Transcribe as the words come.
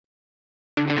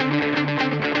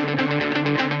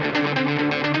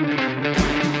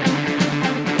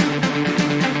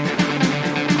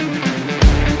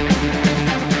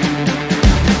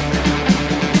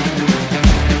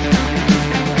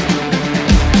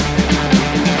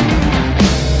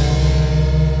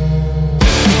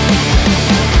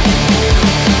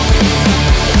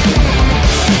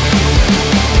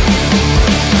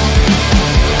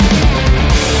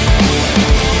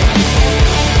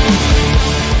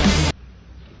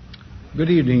Good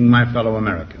evening, my fellow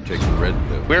Americans. Take the red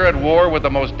pill. We're at war with the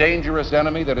most dangerous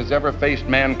enemy that has ever faced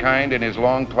mankind in his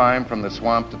long climb from the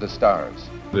swamp to the stars.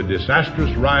 The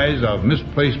disastrous rise of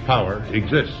misplaced power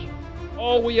exists.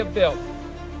 All we have built,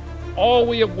 all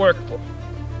we have worked for,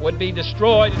 would be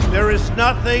destroyed. There is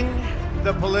nothing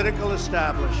the political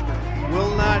establishment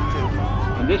will not do.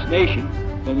 And this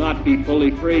nation will not be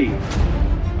fully free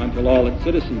until all its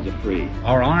citizens are free.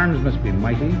 Our arms must be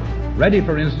mighty, ready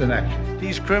for instant action,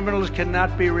 These criminals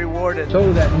cannot be rewarded.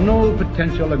 so that no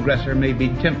potential aggressor may be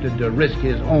tempted to risk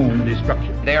his own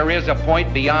destruction. There is a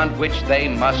point beyond which they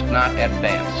must not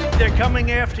advance. They're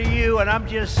coming after you, and I'm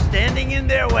just standing in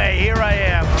their way. Here I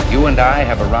am. You and I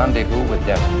have a rendezvous with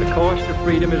destiny. The cost of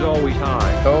freedom is always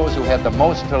high. Those who had the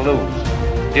most to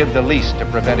lose did the least to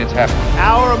prevent its happening.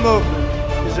 Our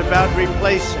movement is about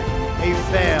replacing a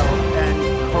failed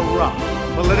and corrupt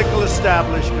political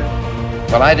establishment.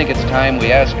 Well, I think it's time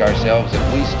we ask ourselves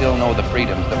if we still know the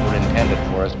freedoms that were intended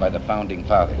for us by the Founding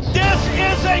Fathers. This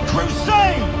is a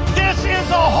crusade! This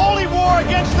is a holy war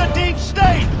against the deep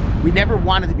state! We never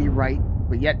wanted to be right,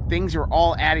 but yet things are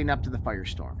all adding up to the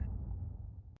firestorm.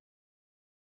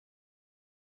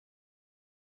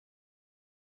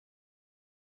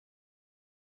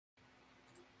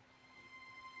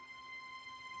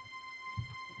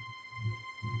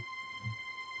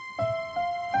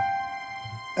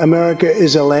 America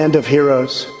is a land of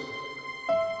heroes,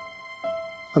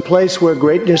 a place where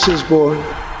greatness is born,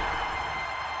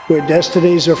 where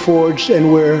destinies are forged,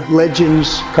 and where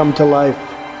legends come to life.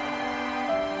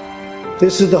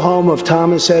 This is the home of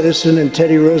Thomas Edison and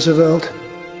Teddy Roosevelt,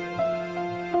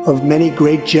 of many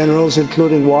great generals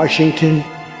including Washington,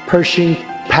 Pershing,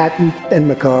 Patton, and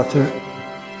MacArthur.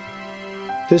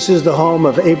 This is the home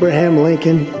of Abraham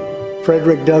Lincoln,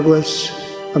 Frederick Douglass,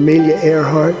 Amelia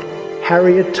Earhart,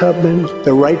 Harriet Tubman,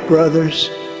 the Wright brothers,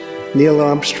 Neil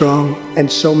Armstrong, and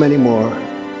so many more.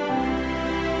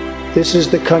 This is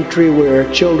the country where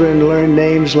children learn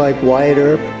names like Wyatt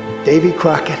Earp, Davy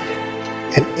Crockett,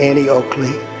 and Annie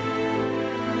Oakley.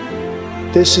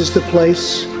 This is the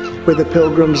place where the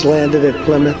Pilgrims landed at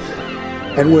Plymouth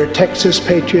and where Texas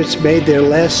patriots made their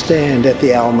last stand at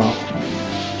the Alamo.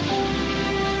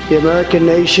 The American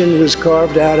nation was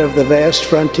carved out of the vast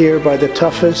frontier by the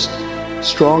toughest,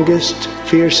 strongest,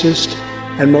 fiercest,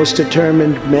 and most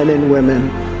determined men and women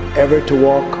ever to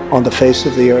walk on the face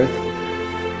of the earth.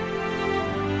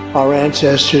 Our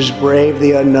ancestors braved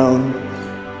the unknown,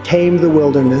 tamed the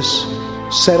wilderness,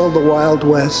 settled the Wild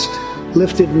West,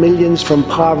 lifted millions from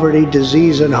poverty,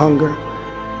 disease, and hunger,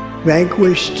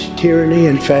 vanquished tyranny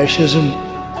and fascism,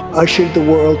 ushered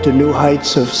the world to new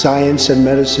heights of science and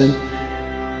medicine,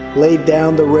 laid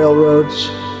down the railroads,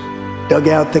 dug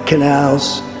out the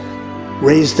canals,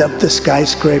 raised up the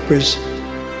skyscrapers.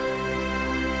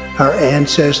 Our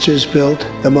ancestors built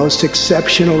the most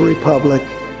exceptional republic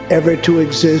ever to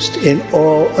exist in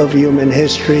all of human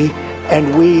history,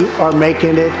 and we are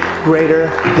making it greater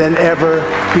than ever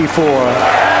before.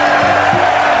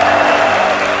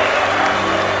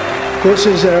 This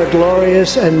is our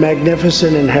glorious and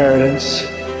magnificent inheritance.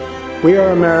 We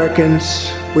are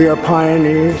Americans. We are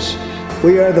pioneers.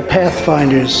 We are the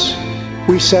pathfinders.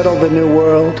 We settled the new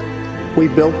world. We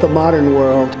built the modern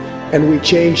world, and we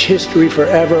change history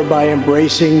forever by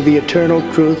embracing the eternal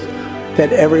truth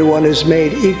that everyone is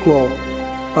made equal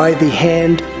by the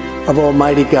hand of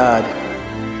Almighty God.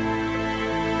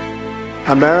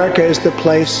 America is the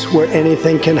place where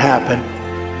anything can happen.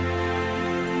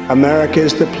 America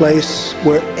is the place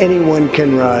where anyone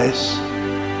can rise.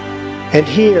 And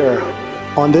here,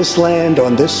 on this land,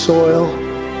 on this soil,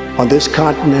 on this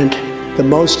continent, the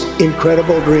most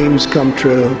incredible dreams come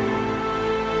true.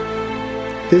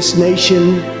 This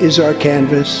nation is our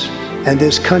canvas, and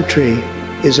this country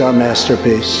is our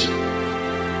masterpiece.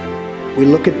 We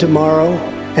look at tomorrow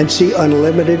and see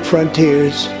unlimited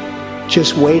frontiers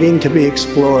just waiting to be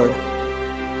explored.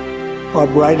 Our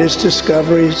brightest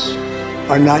discoveries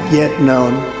are not yet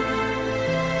known.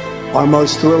 Our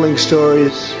most thrilling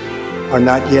stories are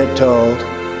not yet told.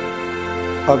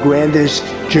 Our grandest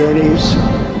journeys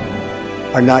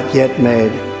are not yet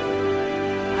made.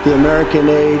 The American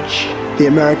age, the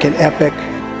American epic,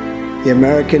 The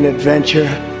American adventure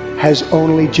has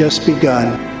only just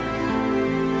begun.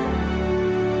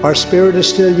 Our spirit is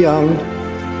still young.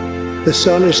 The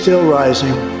sun is still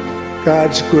rising.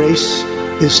 God's grace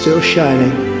is still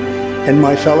shining. And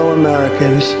my fellow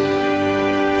Americans,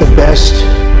 the best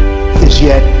is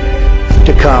yet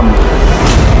to come.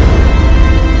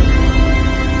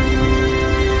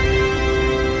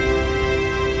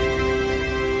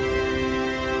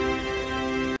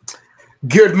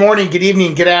 Good morning, good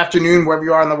evening, good afternoon, wherever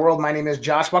you are in the world. My name is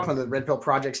Josh. Welcome to the Red Pill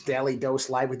Project's Daily Dose,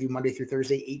 live with you Monday through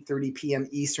Thursday, 8:30 p.m.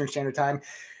 Eastern Standard Time.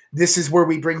 This is where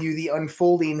we bring you the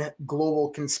unfolding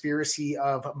global conspiracy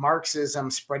of Marxism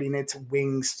spreading its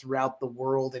wings throughout the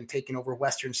world and taking over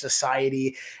Western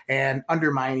society and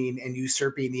undermining and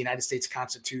usurping the United States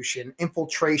Constitution.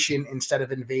 Infiltration instead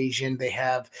of invasion. They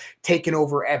have taken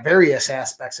over at various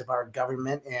aspects of our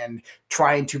government and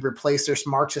trying to replace their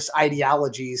Marxist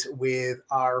ideologies with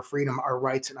our freedom, our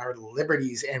rights, and our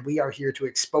liberties. And we are here to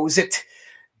expose it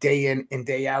day in and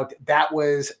day out. That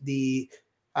was the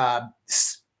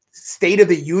State of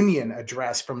the Union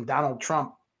address from Donald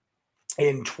Trump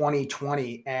in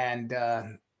 2020, and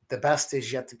the best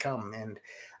is yet to come. And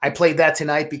I played that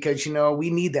tonight because, you know, we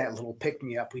need that little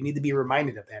pick-me-up. We need to be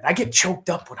reminded of that. I get choked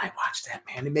up when I watch that,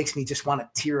 man. It makes me just want to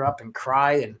tear up and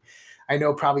cry, and I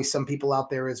know probably some people out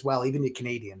there as well, even the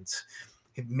Canadians.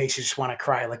 It makes you just want to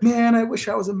cry, like, man, I wish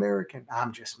I was American.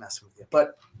 I'm just messing with you.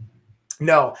 But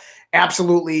no,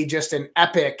 absolutely just an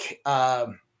epic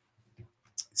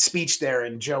speech there,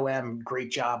 and Joe M, great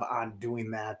job on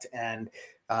doing that. And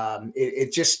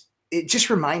it just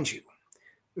reminds you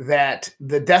that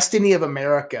the destiny of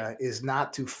America is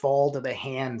not to fall to the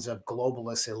hands of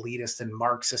globalists, elitists, and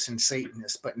Marxists and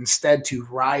Satanists, but instead to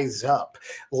rise up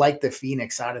like the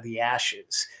phoenix out of the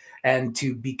ashes and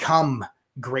to become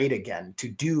great again, to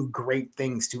do great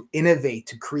things, to innovate,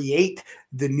 to create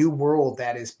the new world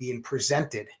that is being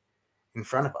presented in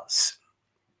front of us.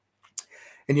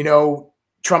 And, you know,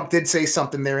 Trump did say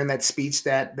something there in that speech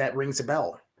that rings a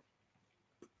bell.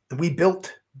 We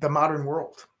built the modern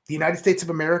world. The United States of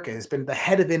America has been the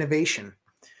head of innovation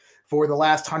for the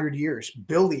last 100 years,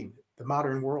 building the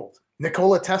modern world.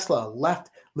 Nikola Tesla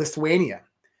left Lithuania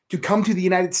to come to the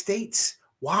United States.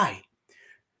 Why?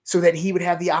 So that he would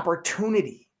have the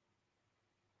opportunity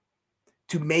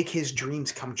to make his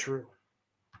dreams come true,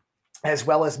 as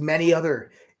well as many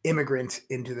other immigrants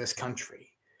into this country.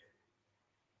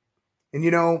 And,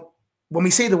 you know, when we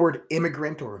say the word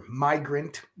immigrant or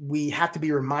migrant, we have to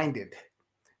be reminded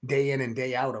day in and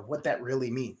day out of what that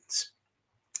really means.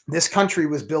 This country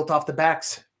was built off the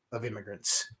backs of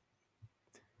immigrants.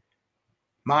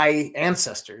 My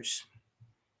ancestors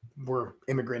were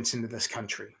immigrants into this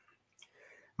country.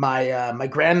 My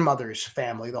grandmother's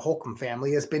family, the Holcomb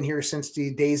family, has been here since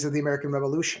the days of the American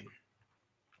Revolution.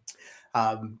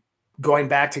 Going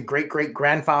back to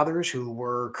great-great-grandfathers who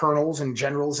were colonels and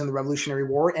generals in the Revolutionary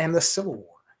War and the Civil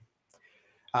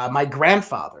War. My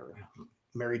grandfather,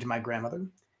 married to my grandmother,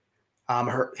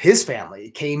 his family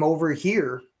came over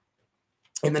here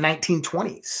in the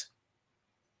 1920s.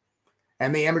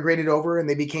 And they emigrated over and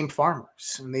they became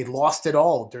farmers. And they lost it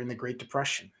all during the Great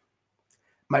Depression.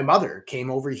 My mother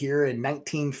came over here in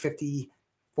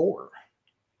 1954.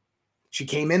 She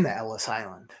came into Ellis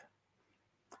Island.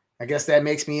 I guess that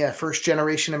makes me a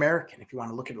first-generation American, if you want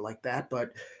to look at it like that.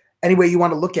 But anyway you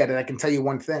want to look at it, I can tell you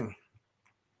one thing,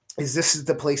 is this is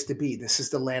the place to be. This is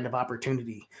the land of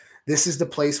opportunity. This is the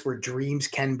place where dreams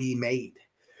can be made,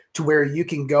 to where you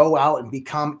can go out and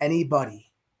become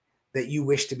anybody that you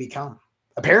wish to become.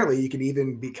 Apparently, you can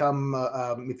even become,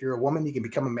 if you're a woman, you can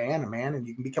become a man, and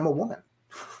you can become a woman.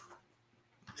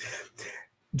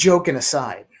 Joking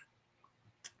aside,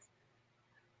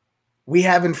 we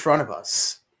have in front of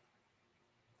us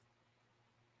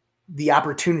the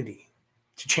opportunity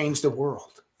to change the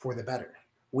world for the better.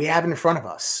 We have in front of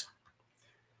us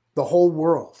the whole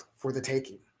world for the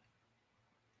taking.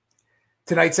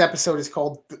 Tonight's episode is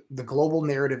called The Global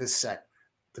Narrative is Set.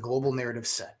 The Global Narrative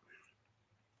Set.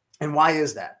 And why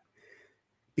is that?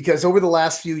 Because over the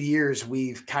last few years,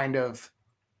 we've kind of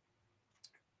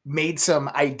made some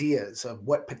ideas of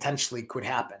what potentially could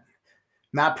happen.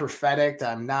 Not prophetic.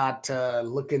 I'm not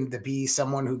looking to be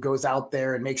someone who goes out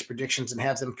there and makes predictions and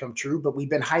has them come true, but we've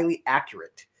been highly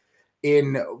accurate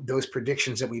in those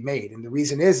predictions that we made. And the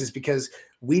reason is because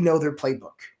we know their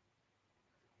playbook.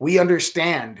 We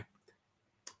understand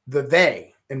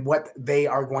they and what they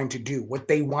are going to do, what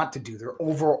they want to do, their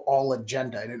overall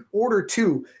agenda. And in order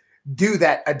to do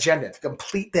that agenda, to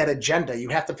complete that agenda, you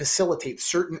have to facilitate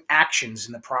certain actions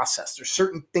in the process. There's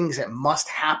certain things that must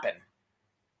happen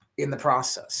in the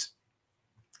process.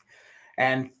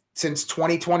 And since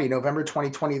 2020, November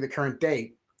 2020, the current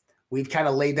date, we've kind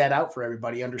of laid that out for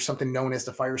everybody under something known as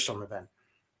the Firestorm event.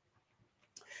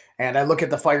 And I look at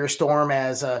the Firestorm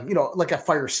as like a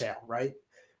fire sale, right?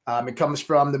 It comes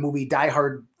from the movie Die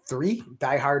Hard 3,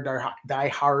 Die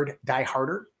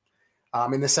Harder,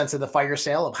 in the sense of the fire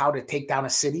sale of how to take down a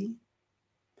city,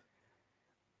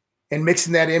 and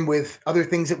mixing that in with other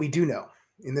things that we do know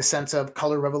in the sense of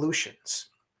color revolutions.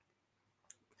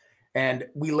 And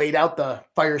we laid out the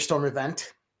Firestorm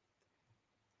event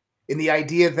in the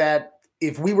idea that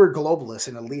if we were globalists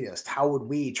and elitists, how would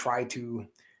we try to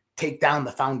take down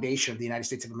the foundation of the United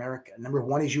States of America? Number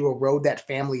one is you erode that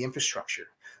family infrastructure.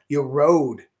 You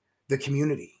erode the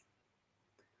community.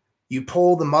 You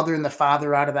pull the mother and the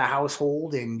father out of the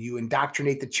household and you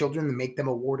indoctrinate the children and make them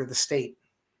a ward of the state.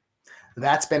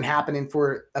 That's been happening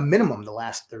for a minimum the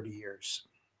last 30 years.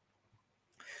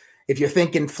 If you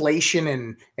think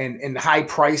inflation and high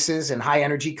prices and high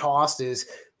energy cost is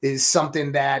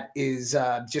something that is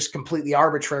just completely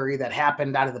arbitrary that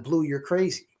happened out of the blue, you're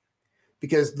crazy.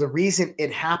 Because the reason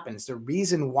it happens, the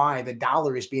reason why the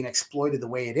dollar is being exploited the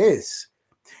way it is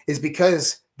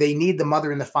because they need the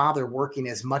mother and the father working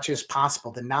as much as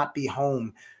possible to not be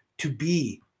home to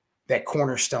be that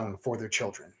cornerstone for their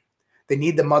children. They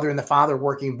need the mother and the father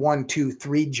working 1, 2,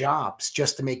 3 jobs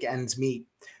just to make ends meet.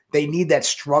 They need that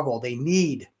struggle. They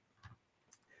need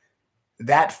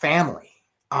that family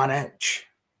on edge.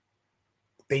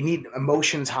 They need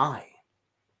emotions high.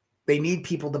 They need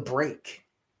people to break.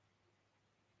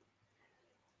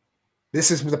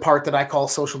 This is the part that I call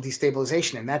social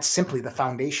destabilization, and that's simply the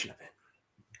foundation of it.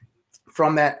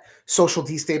 From that social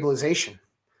destabilization,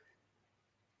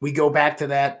 we go back to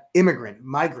that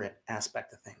migrant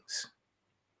aspect of things.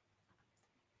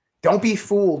 Don't be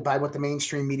fooled by what the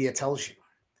mainstream media tells you.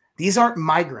 These aren't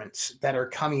migrants that are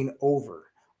coming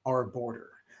over our border.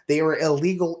 They are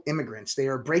illegal immigrants. They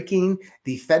are breaking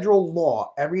the federal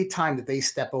law every time that they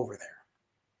step over there.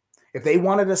 If they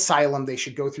wanted asylum, they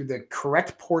should go through the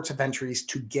correct ports of entries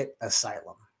to get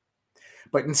asylum.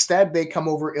 But instead, they come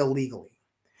over illegally.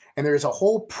 And there's a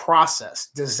whole process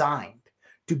designed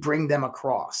to bring them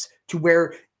across to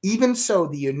where even so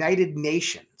the United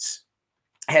Nations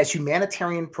has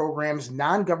humanitarian programs,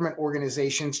 non-government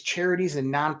organizations, charities,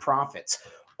 and nonprofits,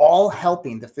 all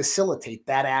helping to facilitate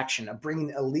that action of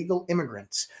bringing illegal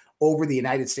immigrants over the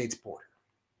United States border.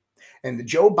 And the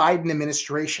Joe Biden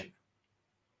administration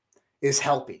is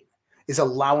helping, is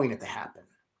allowing it to happen,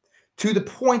 to the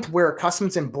point where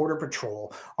Customs and Border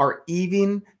Patrol are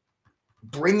even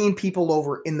bringing people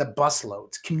over in the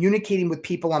busloads, communicating with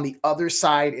people on the other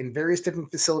side in various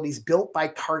different facilities built by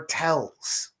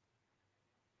cartels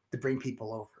to bring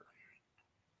people over.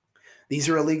 These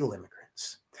are illegal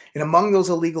immigrants. And among those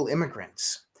illegal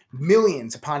immigrants,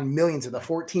 millions upon millions of the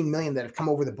 14 million that have come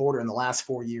over the border in the last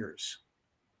 4 years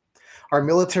are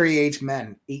military-aged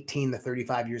men, 18 to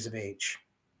 35 years of age,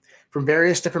 from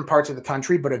various different parts of the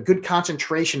country, but a good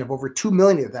concentration of over 2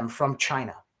 million of them from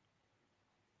China.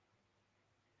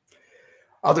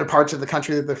 Other parts of the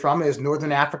country that they're from is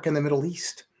Northern Africa and the Middle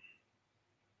East.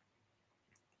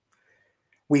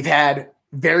 We've had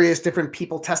various different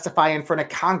people testify in front of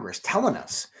Congress telling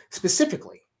us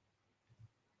specifically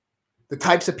the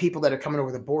types of people that are coming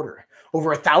over the border.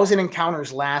 Over 1,000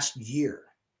 encounters last year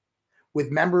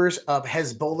with members of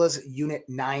Hezbollah's Unit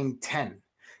 910,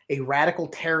 a radical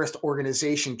terrorist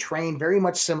organization trained very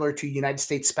much similar to United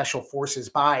States Special Forces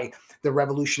by the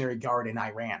Revolutionary Guard in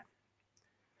Iran.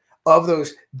 Of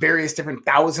those various different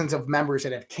thousands of members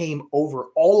that have came over,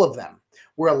 all of them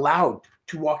were allowed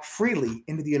to walk freely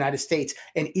into the United States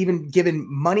and even given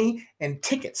money and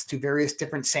tickets to various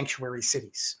different sanctuary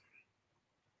cities.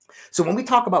 So when we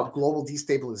talk about global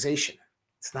destabilization,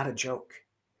 it's not a joke.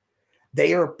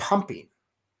 They are pumping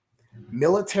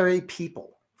military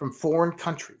people from foreign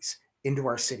countries into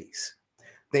our cities.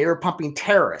 They are pumping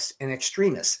terrorists and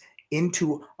extremists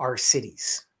into our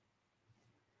cities.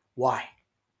 Why?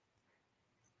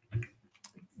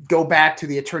 Go back to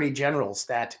the attorney generals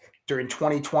that during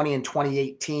 2020 and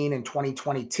 2018 and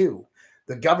 2022,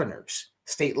 the governors,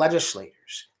 state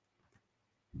legislators,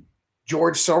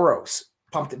 George Soros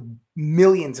pumped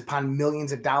millions upon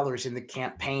millions of dollars into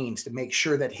campaigns to make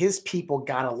sure that his people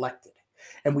got elected.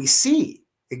 And we see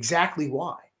exactly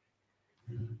why.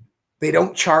 They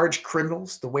don't charge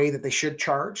criminals the way that they should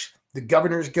charge. The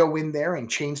governors go in there and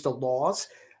change the laws,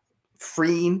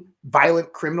 freeing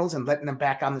violent criminals and letting them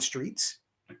back on the streets,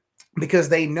 because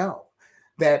they know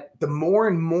that the more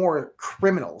and more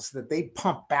criminals that they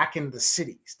pump back into the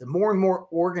cities, the more and more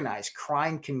organized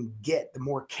crime can get, the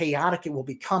more chaotic it will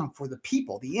become for the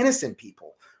people, the innocent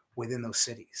people within those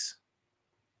cities.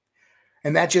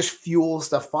 And that just fuels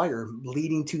the fire,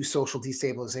 leading to social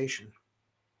destabilization.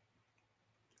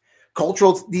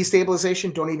 Cultural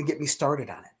destabilization, don't even get me started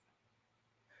on it.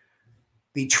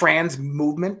 The trans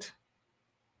movement,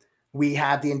 we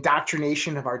have the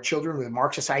indoctrination of our children with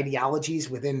Marxist ideologies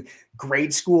within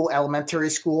grade school, elementary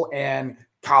school, and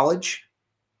college.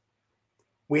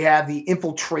 We have the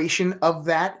infiltration of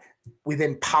that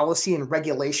within policy and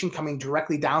regulation coming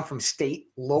directly down from state,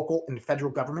 local, and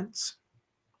federal governments.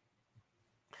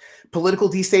 Political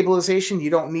destabilization, you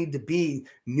don't need to be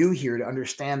new here to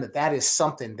understand that that is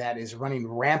something that is running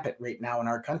rampant right now in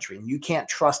our country. And you can't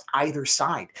trust either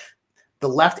side. The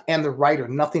left and the right are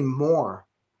nothing more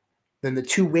than the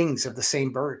two wings of the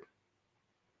same bird.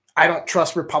 I don't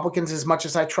trust Republicans as much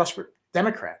as I trust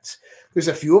Democrats. There's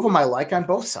a few of them I like on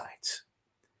both sides.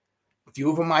 A few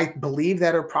of them I believe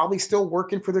that are probably still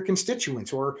working for their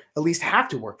constituents, or at least have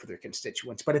to work for their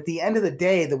constituents. But at the end of the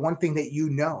day, the one thing that you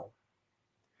know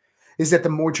is that the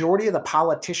majority of the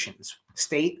politicians,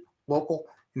 state, local,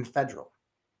 and federal,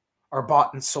 are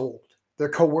bought and sold. They're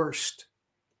coerced.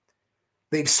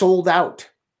 They've sold out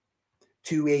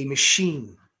to a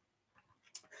machine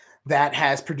that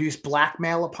has produced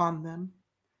blackmail upon them,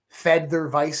 fed their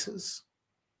vices,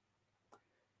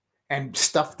 and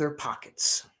stuffed their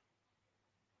pockets.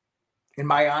 In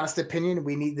my honest opinion,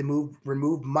 we need to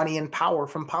remove money and power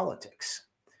from politics.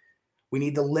 We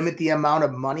need to limit the amount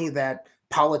of money that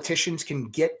politicians can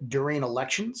get during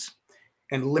elections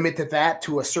and limit that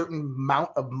to a certain amount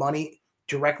of money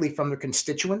directly from their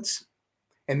constituents.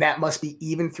 And that must be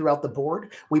even throughout the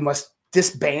board. We must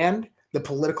disband the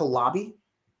political lobby.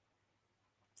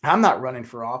 I'm not running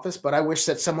for office, but I wish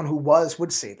that someone who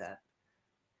would say that.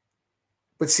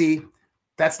 But see,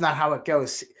 that's not how it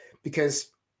goes, because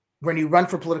when you run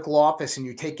for political office and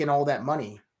you're taking all that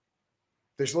money,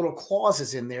 there's little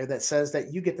clauses in there that says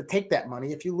that you get to take that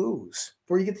money if you lose,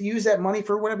 or you get to use that money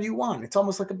for whatever you want. It's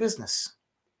almost like a business.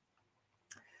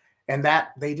 And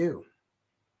that they do.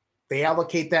 They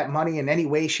allocate that money in any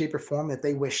way, shape, or form that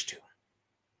they wish to.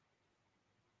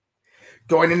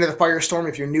 Going into the firestorm,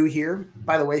 if you're new here,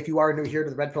 by the way, if you are new here to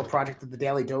the Red Pill Project of the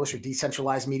Daily Dose or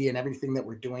decentralized media and everything that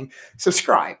we're doing,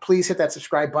 subscribe. Please hit that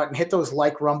subscribe button. Hit those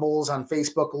like rumbles on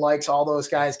Facebook, likes, all those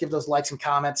guys. Give those likes and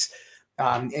comments.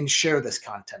 And share this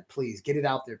content, please. Get it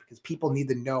out there because people need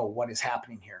to know what is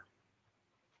happening here.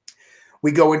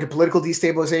 We go into political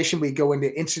destabilization. We go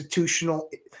into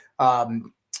institutional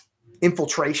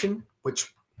infiltration,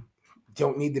 which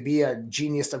don't need to be a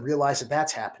genius to realize that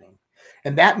that's happening.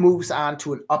 And that moves on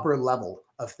to an upper level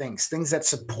of things that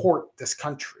support this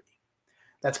country.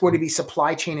 That's going to be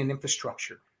supply chain and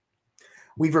infrastructure.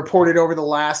 We've reported over the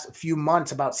last few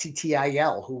months about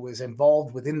CTIL, who was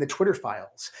involved within the Twitter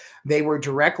files. They were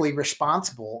directly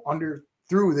responsible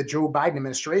through the Joe Biden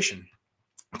administration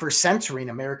for censoring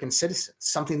American citizens,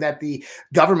 something that the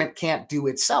government can't do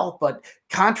itself, but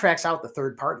contracts out to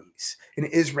third parties. An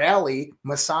Israeli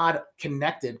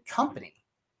Mossad-connected company.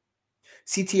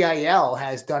 CTIL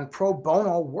has done pro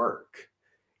bono work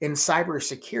in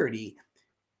cybersecurity,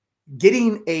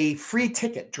 getting a free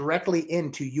ticket directly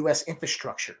into U.S.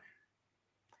 infrastructure,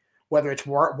 whether it's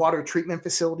water treatment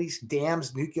facilities,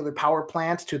 dams, nuclear power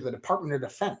plants, to the Department of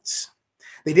Defense.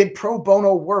 They did pro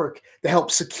bono work to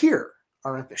help secure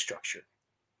our infrastructure.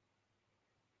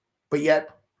 But yet,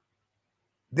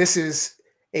 this is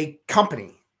a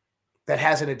company that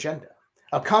has an agenda,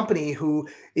 a company who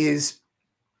is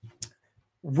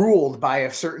ruled by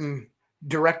a certain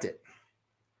directive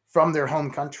from their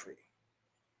home country.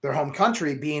 Their home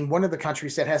country being one of the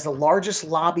countries that has the largest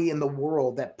lobby in the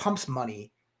world that pumps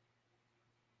money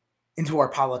into our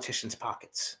politicians'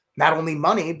 pockets. Not only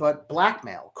money, but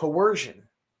blackmail, coercion,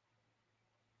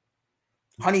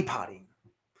 honeypotting,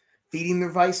 feeding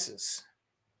their vices.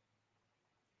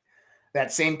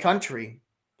 That same country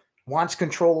wants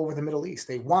control over the Middle East.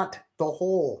 They want the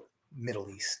whole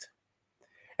Middle East.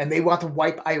 And they want to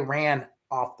wipe Iran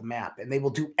off the map. And they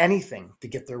will do anything to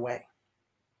get their way.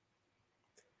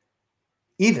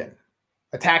 Even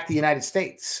attack the United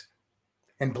States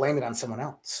and blame it on someone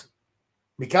else.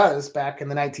 Because back in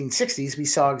the 1960s, we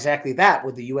saw exactly that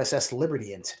with the USS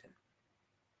Liberty incident.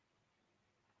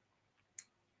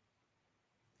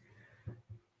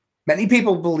 Many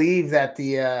people believe that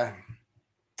the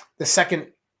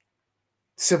second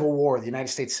Civil War, the United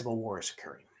States Civil War, is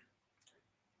occurring.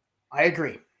 I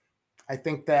agree. I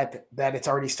think that it's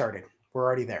already started. We're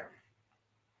already there.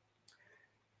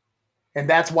 And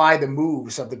that's why the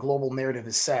moves of the global narrative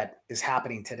is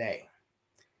happening today.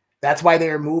 That's why they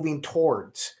are moving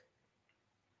towards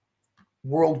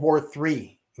World War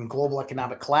III and global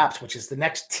economic collapse, which is the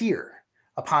next tier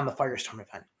upon the Firestorm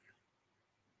event.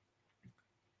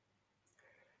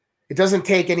 It doesn't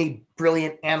take any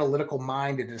brilliant analytical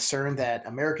mind to discern that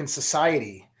American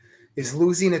society is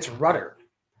losing its rudder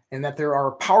and that there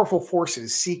are powerful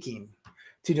forces seeking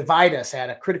to divide us at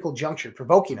a critical juncture,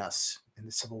 provoking us in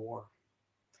the Civil War.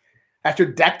 After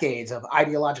decades of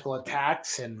ideological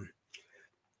attacks and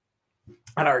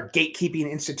on our gatekeeping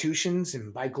institutions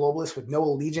and by globalists with no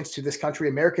allegiance to this country,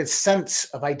 America's sense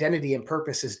of identity and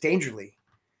purpose is dangerously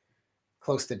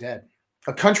close to dead.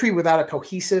 A country without a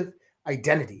cohesive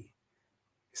identity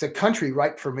is a country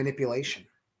ripe for manipulation,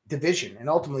 division, and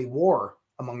ultimately war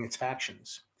among its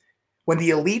factions. When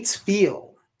the elites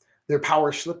feel their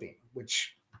power slipping,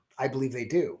 which I believe they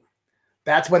do,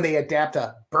 that's when they adapt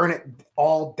a burn it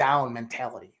all down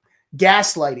mentality.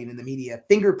 Gaslighting in the media,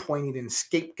 finger pointing and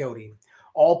scapegoating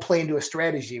all play into a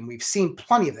strategy, and we've seen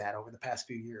plenty of that over the past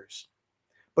few years.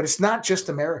 But it's not just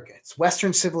America, it's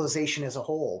Western civilization as a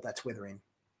whole that's withering.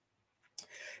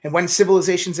 And when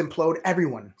civilizations implode,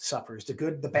 everyone suffers, the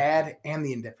good, the bad, and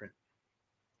the indifferent.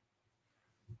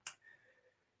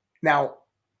 Now,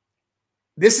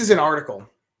 this is an article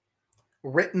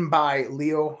written by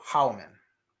Leo Howman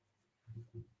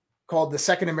called The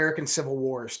Second American Civil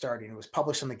War is Starting. It was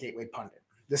published on the Gateway Pundit.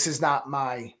 This is not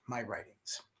my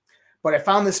writings. But I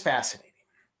found this fascinating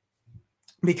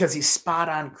because he's spot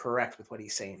on correct with what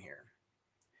he's saying here.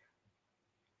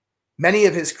 Many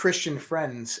of his Christian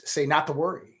friends say not to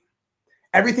worry.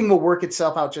 Everything will work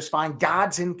itself out just fine.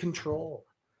 God's in control.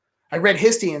 I read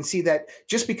history and see that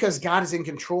just because God is in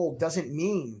control doesn't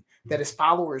mean that his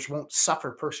followers won't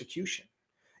suffer persecution,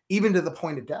 even to the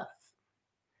point of death.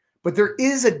 But there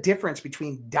is a difference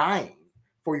between dying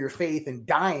for your faith and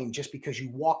dying just because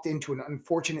you walked into an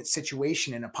unfortunate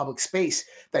situation in a public space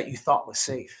that you thought was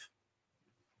safe.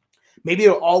 Maybe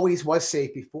it always was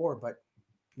safe before, but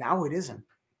now it isn't.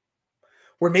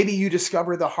 Or maybe you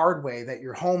discover the hard way that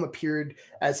your home appeared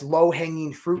as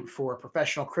low-hanging fruit for a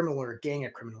professional criminal or a gang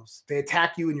of criminals. They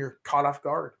attack you and you're caught off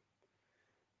guard.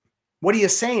 What he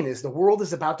is saying is the world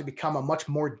is about to become a much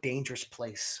more dangerous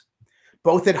place,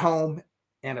 both at home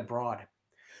and abroad.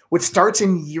 What starts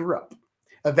in Europe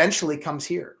eventually comes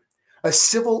here. A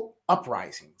civil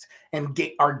uprisings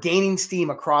are gaining steam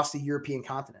across the European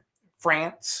continent.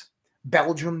 France,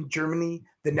 Belgium, Germany,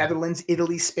 the Netherlands,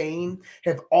 Italy, Spain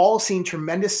have all seen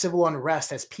tremendous civil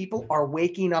unrest as people are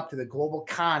waking up to the global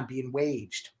con being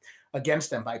waged against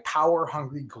them by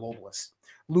power-hungry globalists.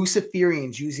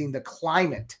 Luciferians using the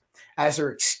climate as their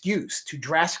excuse to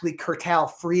drastically curtail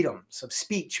freedoms of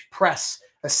speech, press,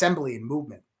 assembly, and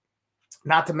movement,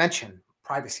 not to mention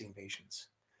privacy invasions.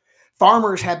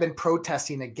 Farmers have been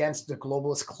protesting against the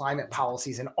globalist climate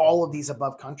policies in all of these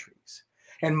above countries.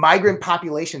 And migrant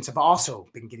populations have also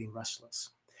been getting restless.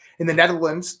 In the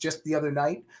Netherlands, just the other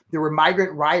night, there were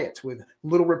migrant riots with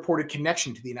little reported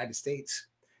connection to the United States.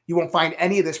 You won't find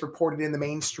any of this reported in the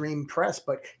mainstream press,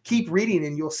 but keep reading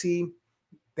and you'll see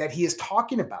that he is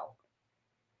talking about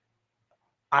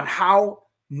on how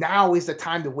now is the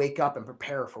time to wake up and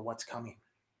prepare for what's coming.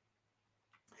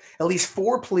 At least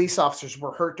 4 police officers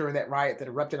were hurt during that riot that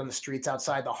erupted on the streets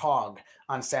outside the Hague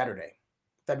on Saturday,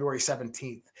 February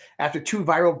 17th, after 2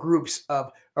 viral groups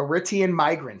of Eritrean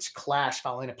migrants clashed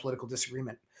following a political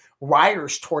disagreement.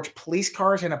 Rioters torched police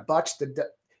cars in a bus,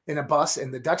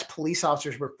 and the Dutch police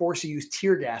officers were forced to use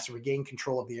tear gas to regain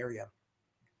control of the area.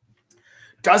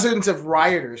 Dozens of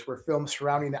rioters were filmed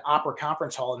surrounding the Opera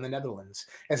Conference Hall in the Netherlands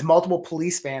as multiple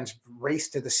police vans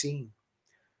raced to the scene.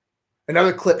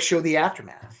 Another clip showed the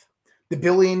aftermath. The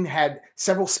building had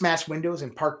several smashed windows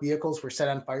and parked vehicles were set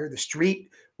on fire. The street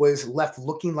was left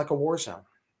looking like a war zone.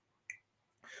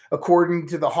 According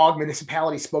to the Hague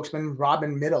municipality spokesman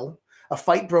Robin Middel, a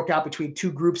fight broke out between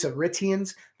 2 groups of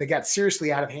Eritreans that got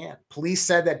seriously out of hand. Police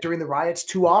said that during the riots,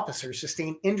 2 officers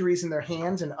sustained injuries in their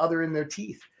hands and other in their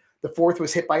teeth. The 4th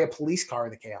was hit by a police car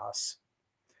in the chaos.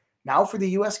 Now for the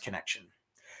U.S. connection.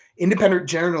 Independent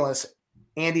journalist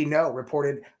Andy Ngo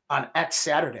reported on X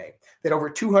Saturday that over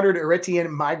 200 Eritrean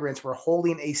migrants were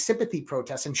holding a sympathy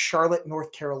protest in Charlotte,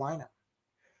 North Carolina,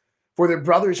 for their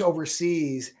brothers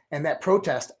overseas, and that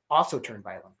protest also turned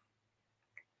violent.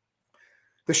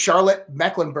 The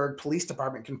Charlotte-Mecklenburg Police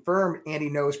Department confirmed Andy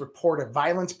Ngo's report of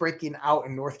violence breaking out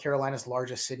in North Carolina's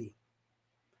largest city.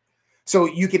 So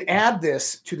you can add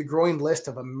this to the growing list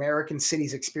of American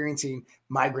cities experiencing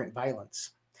migrant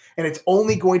violence. And it's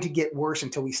only going to get worse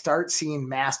until we start seeing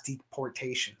mass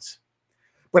deportations.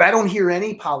 But I don't hear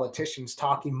any politicians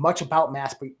talking much about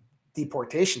mass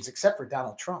deportations except for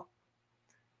Donald Trump.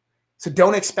 So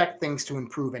don't expect things to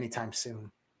improve anytime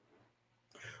soon.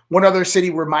 One other city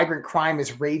where migrant crime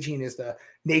is raging is the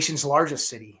nation's largest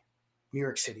city, New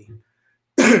York City.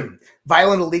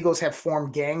 Violent illegals have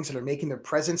formed gangs that are making their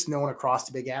presence known across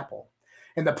the Big Apple.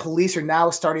 And the police are now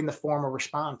starting to form a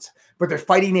response. But they're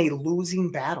fighting a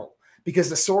losing battle because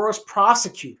the Soros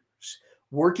prosecutors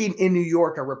working in New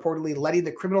York are reportedly letting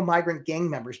the criminal migrant gang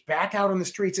members back out on the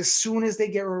streets as soon as they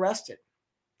get arrested.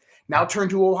 Now turn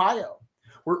to Ohio,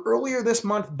 where earlier this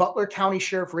month, Butler County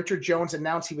Sheriff Richard Jones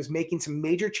announced he was making some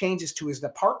major changes to his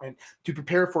department to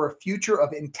prepare for a future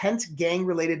of intense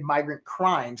gang-related migrant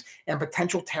crimes and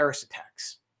potential terrorist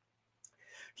attacks.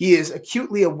 He is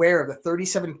acutely aware of the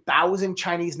 37,000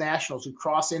 Chinese nationals who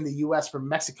crossed in the U.S. from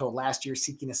Mexico last year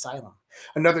seeking asylum.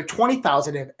 Another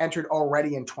 20,000 have entered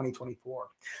already in 2024.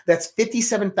 That's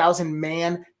 57,000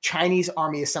 man Chinese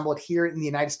army assembled here in the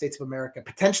United States of America,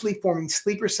 potentially forming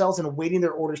sleeper cells and awaiting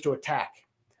their orders to attack.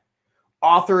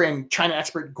 Author and China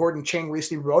expert Gordon Chang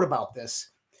recently wrote about this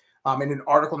in an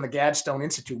article in the Gadstone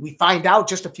Institute. We find out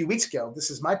just a few weeks ago, this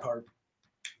is my part,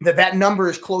 that number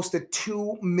is close to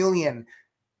 2 million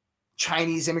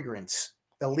Chinese immigrants,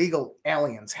 illegal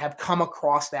aliens, have come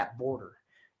across that border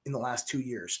in the last 3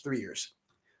 years.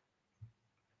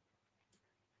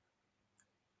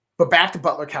 But back to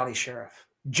Butler County Sheriff.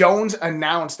 Jones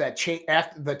announced that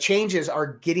the changes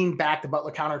are getting back to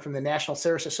Butler County from the National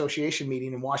Sheriff's Association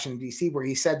meeting in Washington, D.C., where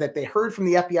he said that they heard from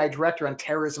the FBI director on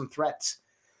terrorism threats.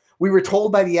 We were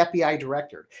told by the FBI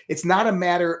director, it's not a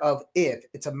matter of if,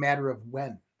 it's a matter of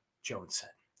when, Jones said.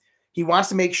 He wants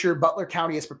to make sure Butler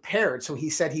County is prepared, so he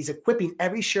said he's equipping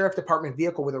every sheriff department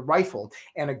vehicle with a rifle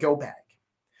and a go bag,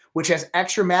 which has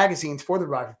extra magazines for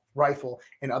the rifle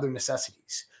and other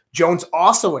necessities. Jones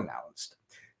also announced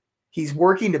he's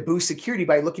working to boost security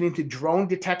by looking into drone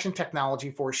detection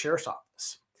technology for a sheriff's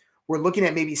office. We're looking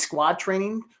at maybe squad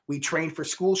training. We train for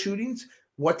school shootings,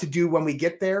 what to do when we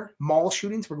get there, mall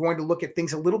shootings. We're going to look at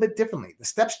things a little bit differently. The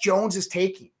steps Jones is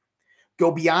taking go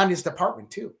beyond his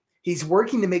department too. He's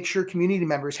working to make sure community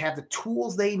members have the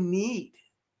tools they need.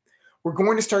 We're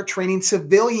going to start training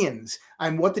civilians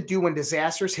on what to do when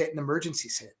disasters hit and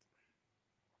emergencies hit.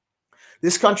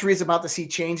 This country is about to see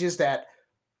changes that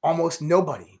almost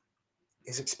nobody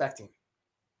is expecting.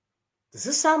 Does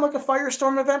this sound like a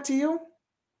firestorm event to you?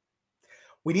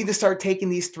 We need to start taking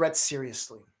these threats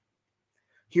seriously.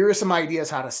 Here are some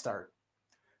ideas how to start.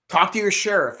 Talk to your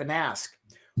sheriff and ask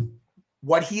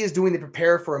what he is doing to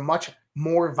prepare for a much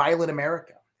more violent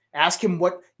America. Ask him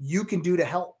what you can do to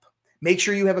help. Make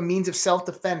sure you have a means of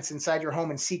self-defense inside your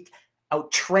home and seek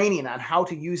out training on how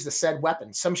to use the said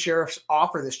weapon. Some sheriffs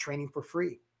offer this training for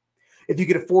free. If you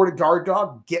could afford a guard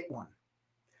dog, get one.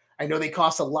 I know they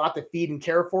cost a lot to feed and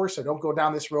care for, so don't go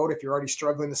down this road if you're already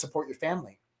struggling to support your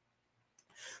family.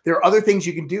 There are other things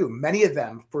you can do, many of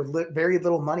them for very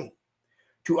little money.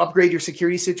 To upgrade your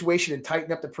security situation and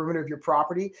tighten up the perimeter of your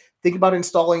property, think about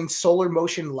installing solar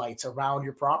motion lights around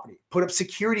your property. Put up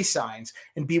security signs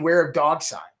and beware of dog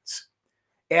signs.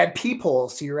 Add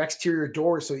peepholes to your exterior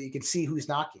doors so that you can see who's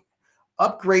knocking.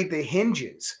 Upgrade the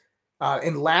hinges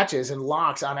and latches and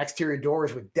locks on exterior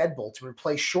doors with deadbolts and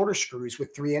replace shorter screws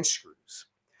with 3-inch screws.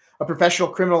 A professional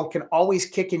criminal can always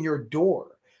kick in your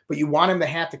door, but you want him to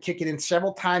have to kick it in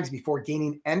several times before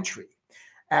gaining entry,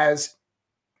 as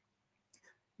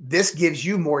this gives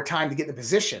you more time to get in the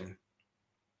position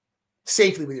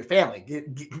safely with your family.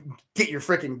 Get your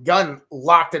freaking gun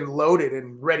locked and loaded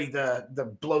and ready to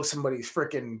blow somebody's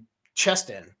freaking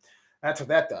chest in. That's what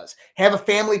that does. Have a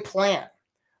family plan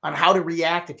on how to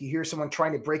react if you hear someone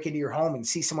trying to break into your home and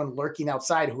see someone lurking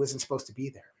outside who isn't supposed to be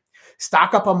there.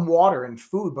 Stock up on water and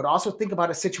food, but also think about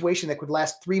a situation that could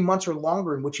last 3 months or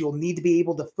longer in which you'll need to be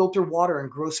able to filter water and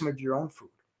grow some of your own food.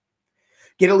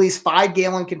 Get at least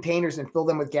 5-gallon containers and fill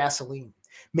them with gasoline.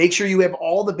 Make sure you have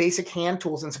all the basic hand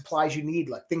tools and supplies you need,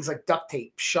 like things like duct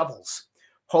tape, shovels,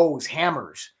 hose,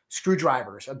 hammers,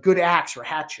 screwdrivers, a good axe or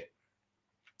hatchet.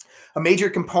 A major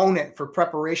component for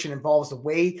preparation involves the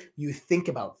way you think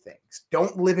about things.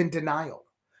 Don't live in denial.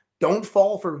 Don't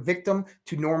fall for victim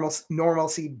to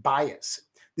normalcy bias.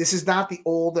 This is not the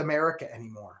old America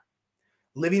anymore.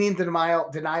 Living in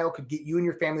denial could get you and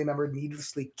your family member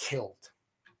needlessly killed.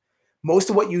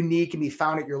 Most of what you need can be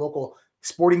found at your local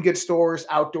sporting goods stores,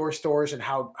 outdoor stores, and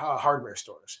hardware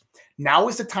stores. Now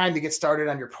is the time to get started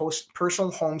on your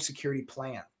personal home security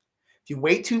plan. If you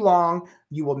wait too long,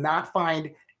 you will not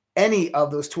find any of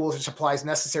those tools or supplies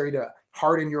necessary to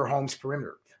harden your home's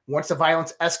perimeter. Once the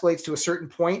violence escalates to a certain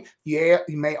point, you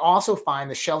may also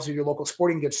find the shelves of your local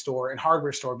sporting goods store and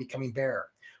hardware store becoming bare.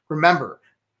 Remember,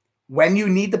 when you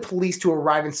need the police to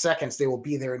arrive in seconds, they will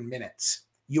be there in minutes.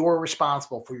 You are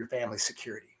responsible for your family's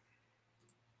security.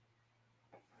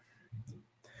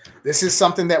 This is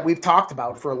something that we've talked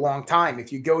about for a long time.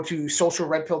 If you go to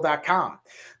socialredpill.com,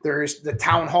 there's the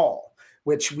town hall,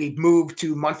 which we've moved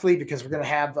to monthly because we're going to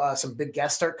have some big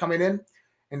guests start coming in.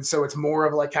 And so it's more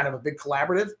of like kind of a big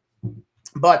collaborative.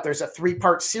 But there's a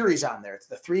 3-part series on there. It's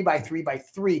the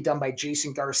 3x3x3 done by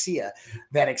Jason Garcia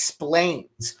that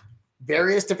explains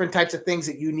various different types of things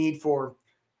that you need for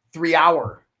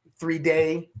 3-hour,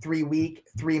 3-day, 3-week,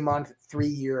 3-month,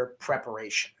 3-year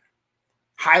preparation.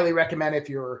 Highly recommend if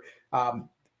you're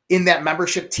in that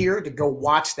membership tier to go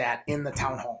watch that in the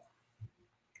town hall.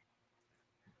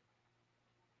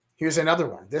 Here's another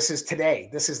one. This is today.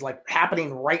 This is like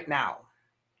happening right now.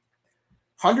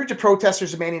 Hundreds of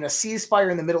protesters demanding a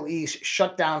ceasefire in the Middle East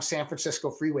shut down San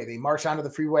Francisco freeway. They marched onto the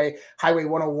freeway, Highway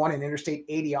 101 and Interstate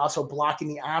 80, also blocking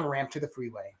the on-ramp to the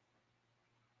freeway.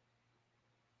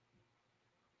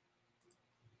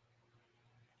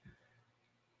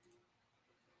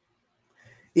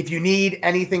 If you need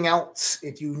anything else,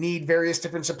 if you need various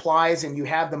different supplies and you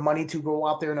have the money to go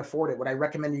out there and afford it, what I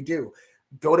recommend you do,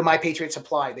 go to My Patriot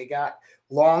Supply. They got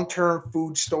long-term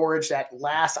food storage that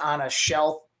lasts on a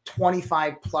shelf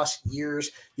 25 plus years.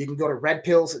 You can go to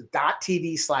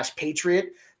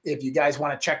redpills.tv/patriot. If you guys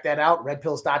want to check that out,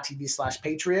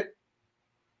 redpills.tv/patriot.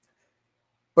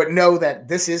 But know that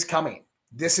this is coming.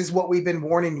 This is what we've been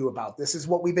warning you about. This is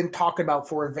what we've been talking about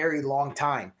for a very long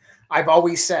time. I've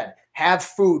always said, have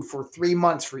food for 3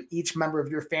 months for each member of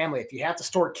your family. If you have to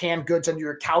store canned goods under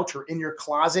your couch or in your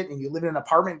closet and you live in an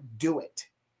apartment, do it.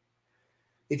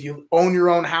 If you own your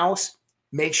own house,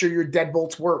 make sure your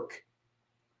deadbolts work.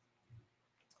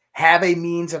 Have a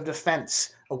means of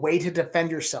defense, a way to defend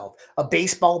yourself. A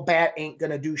baseball bat ain't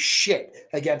going to do shit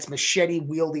against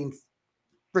machete-wielding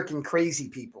freaking crazy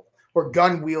people or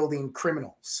gun-wielding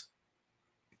criminals.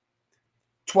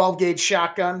 12-gauge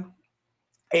shotgun,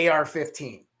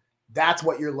 AR-15. That's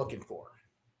what you're looking for.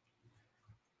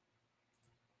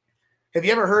 Have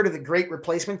you ever heard of the Great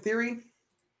Replacement Theory?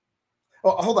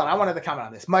 Oh, hold on. I wanted to comment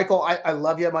on this. Michael, I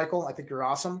love you, Michael. I think you're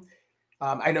awesome.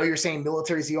 I know you're saying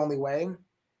military is the only way.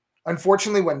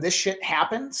 Unfortunately, when this shit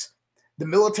happens, the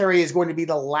military is going to be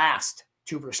the last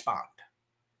to respond.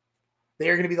 They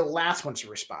are going to be the last ones to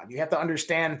respond. You have to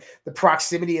understand the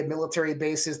proximity of military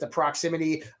bases, the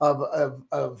proximity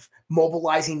of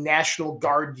mobilizing National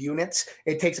Guard units.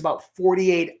 It takes about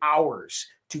 48 hours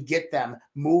to get them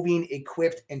moving,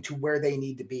 equipped, and to where they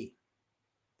need to be.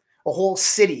 A whole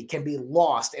city can be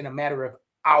lost in a matter of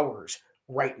hours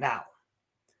right now.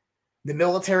 The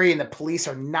military and the police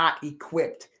are not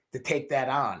equipped to take that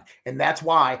on. And that's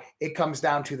why it comes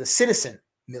down to the citizen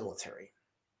military,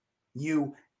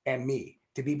 you and me,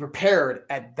 to be prepared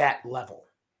at that level.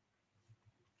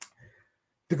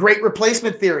 The Great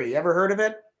Replacement Theory, ever heard of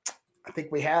it? I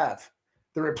think we have.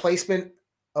 The replacement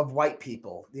of white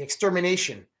people, the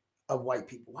extermination of white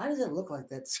people. Why does it look like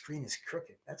that screen is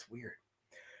crooked? That's weird.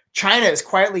 China is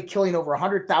quietly killing over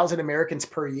 100,000 Americans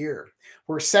per year,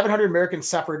 where 700 Americans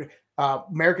suffered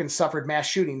mass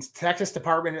shootings. Texas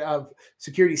Department of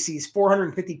Security sees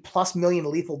 450 plus million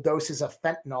lethal doses of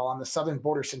fentanyl on the southern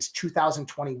border since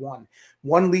 2021.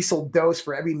 One lethal dose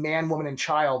for every man, woman, and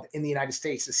child in the United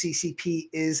States. The CCP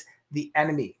is the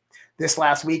enemy. This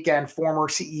last weekend, former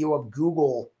CEO of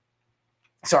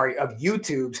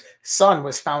YouTube's son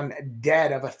was found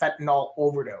dead of a fentanyl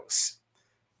overdose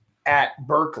at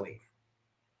Berkeley.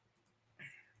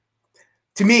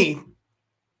 To me,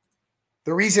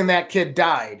 the reason that kid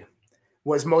died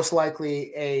was most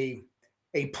likely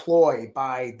a ploy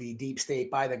by the deep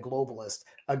state, by the globalists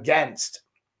against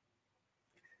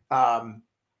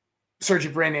Sergey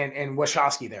Brin and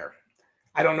Wachowski there.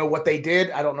 I don't know what they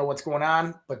did. I don't know what's going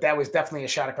on, but that was definitely a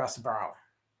shot across the bow.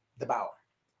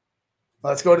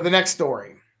 Let's go to the next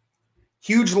story.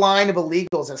 Huge line of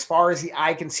illegals as far as the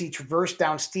eye can see traversed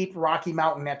down steep Rocky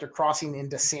Mountain after crossing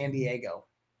into San Diego.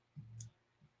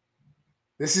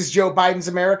 This is Joe Biden's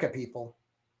America, people.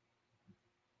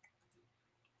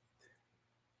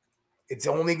 It's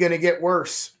only going to get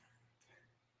worse.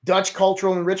 Dutch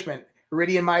cultural enrichment.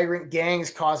 Iridian migrant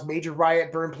gangs cause major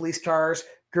riot, burn police cars.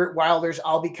 Geert Wilders,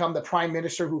 I'll become the prime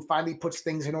minister who finally puts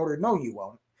things in order. No, you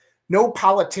won't. No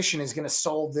politician is going to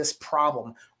solve this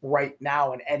problem right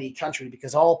now in any country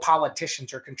because all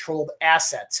politicians are controlled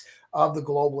assets of the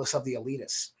globalists, of the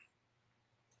elitists.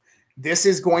 This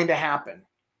is going to happen.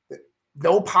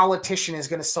 No politician is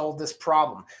going to solve this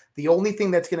problem. The only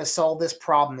thing that's going to solve this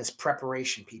problem is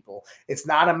preparation, people. It's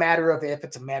not a matter of if,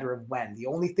 it's a matter of when. The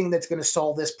only thing that's going to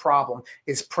solve this problem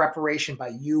is preparation by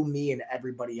you, me, and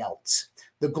everybody else.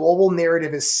 The global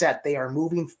narrative is set. They are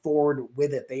moving forward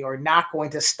with it. They are not going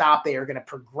to stop. They are going to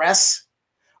progress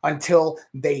until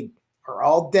they are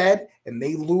all dead and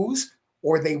they lose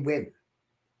or they win.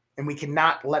 And we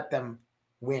cannot let them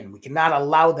win. We cannot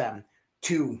allow them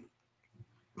to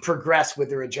progress with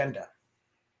their agenda.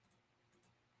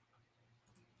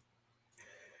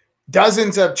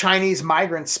 Dozens of Chinese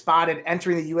migrants spotted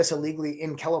entering the U.S. illegally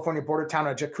in California border town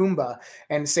of Jacumba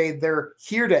and say they're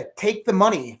here to take the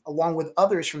money along with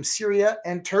others from Syria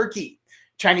and Turkey.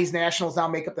 Chinese nationals now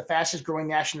make up the fastest growing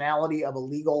nationality of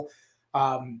illegal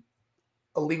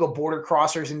border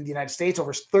crossers in the United States.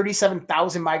 Over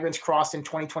 37,000 migrants crossed in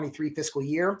 2023 fiscal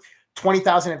year.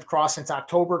 20,000 have crossed since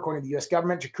October, according to the U.S.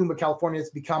 government. Jacumba, California has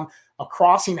become a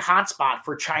crossing hotspot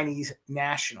for Chinese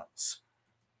nationals.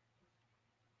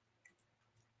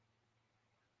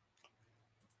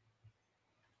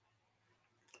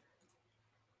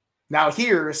 Now,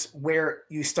 here's where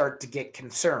you start to get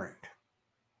concerned.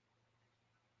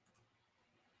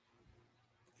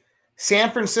 San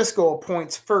Francisco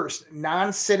appoints first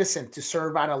non-citizen to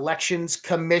serve on Elections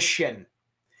Commission.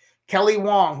 Kelly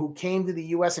Wong, who came to the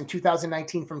U.S. in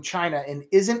 2019 from China and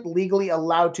isn't legally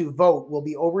allowed to vote, will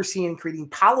be overseeing and creating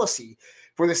policy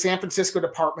for the San Francisco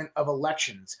Department of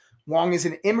Elections. Wong is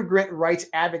an immigrant rights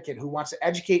advocate who wants to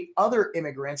educate other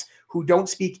immigrants who don't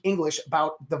speak English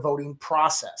about the voting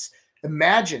process.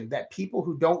 Imagine that people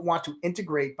who don't want to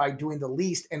integrate by doing the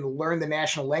least and learn the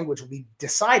national language will be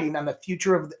deciding on the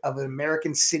future of an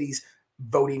American city's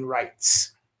voting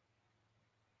rights.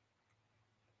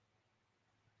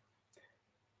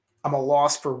 I'm a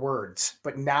loss for words,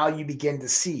 but now you begin to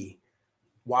see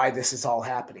why this is all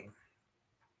happening.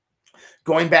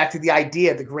 Going back to the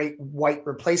idea of the great white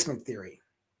replacement theory,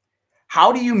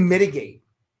 how do you mitigate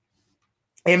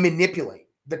and manipulate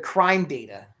the crime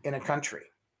data in a country?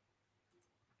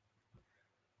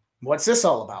 What's this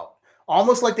all about?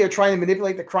 Almost like they're trying to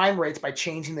manipulate the crime rates by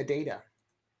changing the data.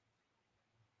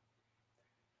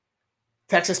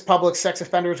 Texas Public Sex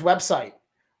Offenders website,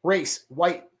 race,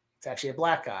 white. It's actually a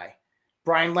black guy.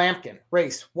 Brian Lampkin,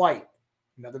 race, white,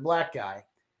 another black guy.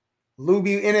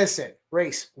 Luby Innocent,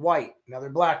 race, white, another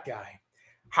black guy.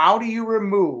 How do you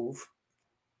remove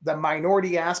the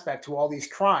minority aspect to all these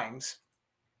crimes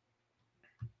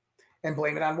and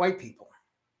blame it on white people?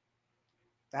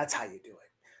 That's how you do it.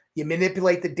 You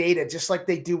manipulate the data just like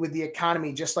they do with the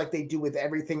economy, just like they do with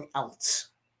everything else.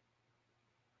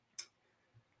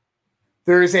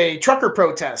 There is a trucker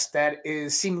protest that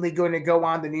is seemingly going to go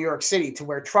on to New York City, to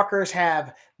where truckers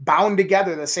have bound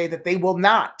together to say that they will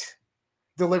not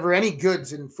deliver any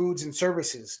goods and foods and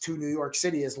services to New York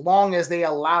City as long as they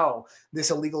allow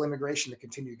this illegal immigration to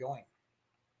continue going.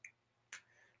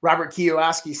 Robert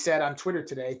Kiyosaki said on Twitter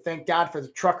today, "Thank God for the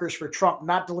truckers for Trump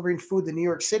not delivering food to New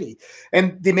York City."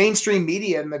 And the mainstream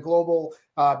media and the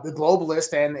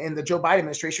globalist and the Joe Biden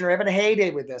administration are having a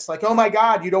heyday with this. Like, oh my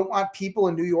God, you don't want people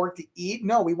in New York to eat?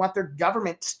 No, we want their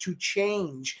governments to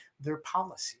change their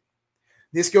policy.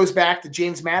 This goes back to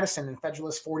James Madison in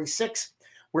Federalist 46,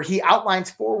 where he outlines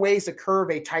 4 ways to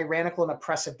curb a tyrannical and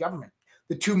oppressive government.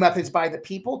 The 2 methods by the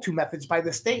people, 2 methods by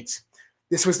the states.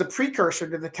 This was the precursor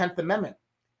to the 10th Amendment.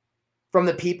 From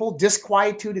the people,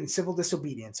 disquietude and civil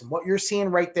disobedience. And what you're seeing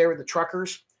right there with the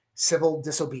truckers, civil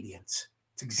disobedience.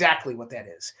 It's exactly what that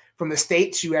is. From the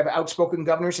states, you have outspoken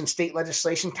governors and state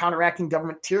legislation counteracting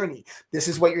government tyranny. This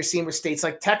is what you're seeing with states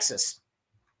like Texas,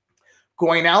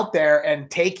 going out there and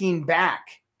taking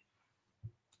back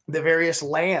the various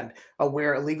land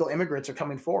where illegal immigrants are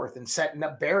coming forth and setting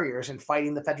up barriers and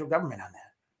fighting the federal government on that.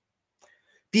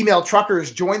 Female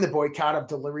truckers joined the boycott of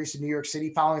deliveries to New York City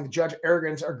following the Judge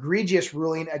Aragon's egregious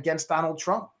ruling against Donald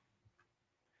Trump.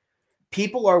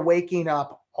 People are waking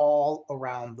up all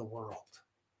around the world.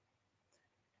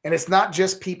 And it's not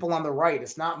just people on the right.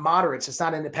 It's not moderates. It's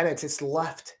not independents. It's the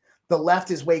left. The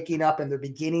left is waking up and they're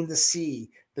beginning to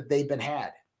see that they've been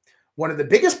had. One of the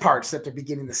biggest parts that they're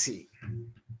beginning to see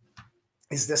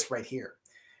is this right here.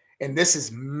 And this is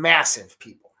massive,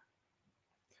 people.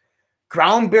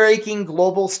 Groundbreaking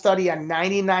global study on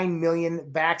 99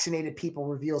 million vaccinated people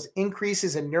reveals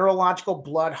increases in neurological,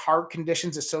 blood, heart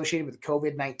conditions associated with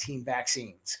COVID-19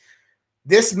 vaccines.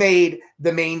 This made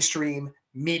the mainstream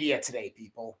media today,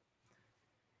 people.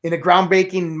 In a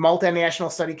groundbreaking multinational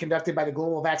study conducted by the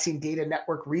Global Vaccine Data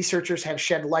Network, researchers have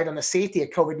shed light on the safety of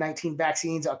COVID-19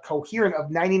 vaccines, a cohort of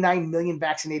 99 million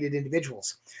vaccinated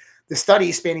individuals. The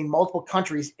study, spanning multiple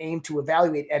countries, aimed to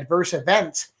evaluate adverse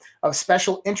events of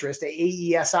special interest at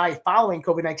AESI following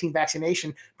COVID-19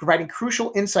 vaccination, providing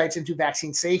crucial insights into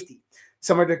vaccine safety.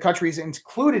 Some of the countries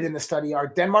included in the study are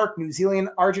Denmark, New Zealand,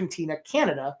 Argentina,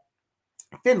 Canada,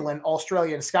 Finland,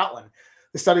 Australia, and Scotland.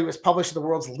 The study was published in the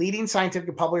world's leading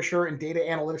scientific publisher and data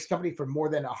analytics company for more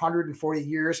than 140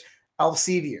 years,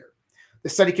 Elsevier. The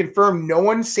study confirmed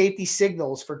known safety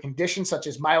signals for conditions such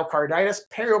as myocarditis,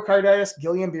 pericarditis,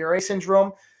 Guillain-Barré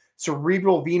syndrome,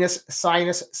 cerebral venous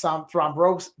sinus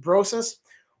thrombosis,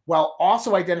 while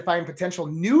also identifying potential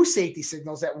new safety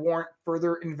signals that warrant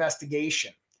further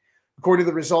investigation. According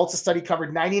to the results, the study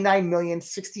covered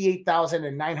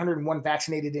 99,068,901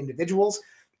 vaccinated individuals,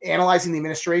 analyzing the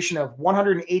administration of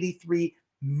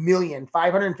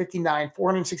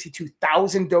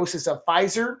 183,559,462,000 doses of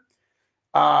Pfizer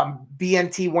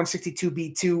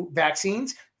BNT162b2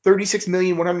 vaccines,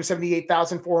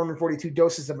 36,178,442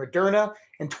 doses of Moderna,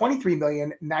 and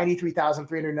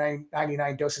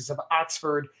 23,093,399 doses of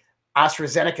Oxford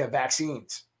AstraZeneca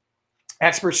vaccines.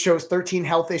 Experts chose 13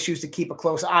 health issues to keep a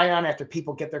close eye on after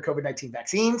people get their COVID-19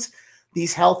 vaccines.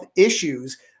 These health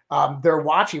issues they're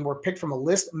watching were picked from a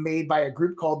list made by a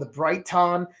group called the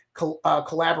Brighton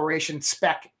Collaboration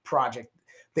SPEC Project.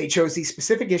 They chose these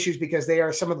specific issues because they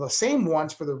are some of the same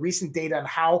ones for the recent data on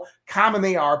how common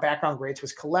they are. Background grades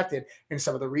was collected in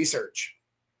some of the research.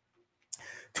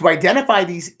 To identify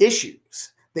these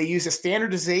issues, they use a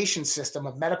standardization system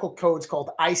of medical codes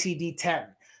called ICD-10.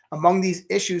 Among these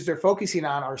issues they're focusing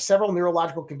on are several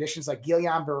neurological conditions like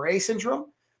Guillain-Barré syndrome,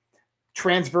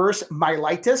 transverse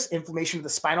myelitis, inflammation of the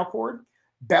spinal cord,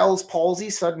 Bell's palsy,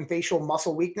 sudden facial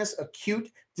muscle weakness,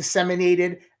 acute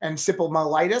disseminated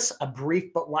encephalomyelitis, a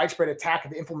brief but widespread attack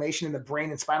of inflammation in the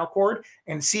brain and spinal cord,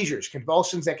 and seizures,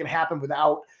 convulsions that can happen with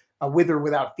or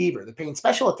without fever. They're paying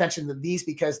special attention to these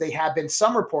because there have been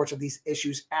some reports of these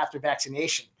issues after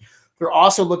vaccination. They're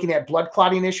also looking at blood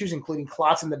clotting issues, including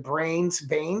clots in the brain's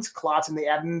veins, clots in the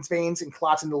abdomen's veins, and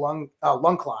clots in the lung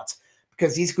clots,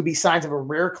 because these could be signs of a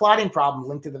rare clotting problem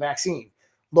linked to the vaccine.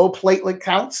 Low platelet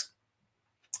counts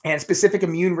and specific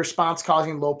immune response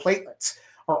causing low platelets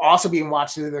are also being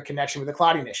watched through their connection with the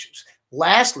clotting issues.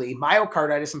 Lastly,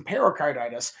 myocarditis and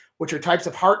pericarditis, which are types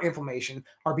of heart inflammation,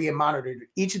 are being monitored.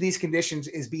 Each of these conditions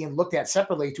is being looked at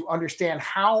separately to understand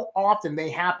how often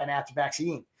they happen after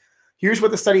vaccine. Here's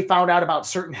what the study found out about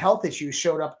certain health issues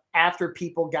showed up after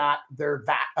people got their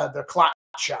clot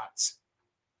shots.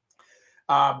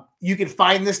 You can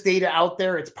find this data out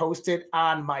there. It's posted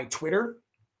on my Twitter.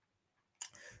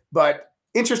 But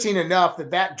interesting enough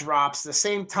that drops the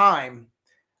same time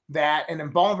that an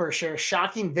embalmer shares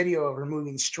shocking video of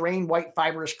removing strained white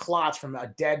fibrous clots from a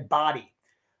dead body.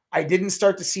 I didn't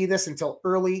start to see this until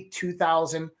early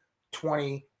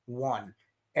 2021.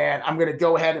 And I'm going to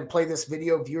go ahead and play this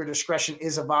video. Viewer discretion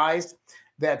is advised.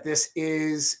 That this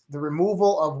is the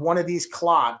removal of one of these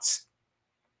clots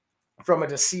from a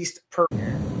deceased person.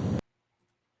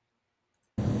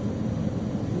 Could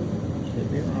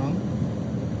be wrong.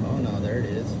 Oh no, there it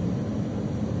is.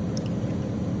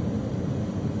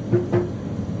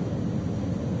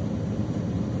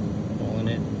 Pulling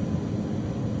it.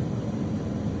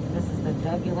 This is the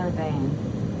jugular vein.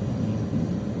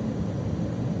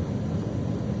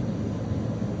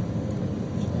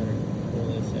 Try to pull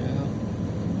this out.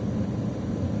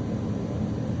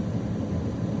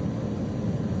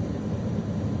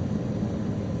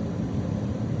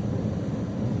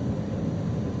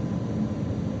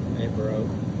 It broke.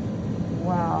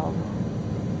 Wow.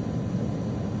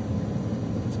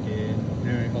 That's good.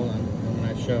 Alright, hold on. I'm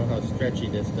going to show how stretchy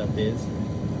this stuff is.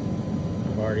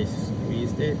 I've already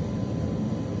squeezed it.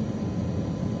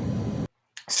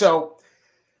 So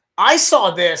I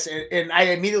saw this and I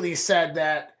immediately said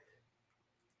that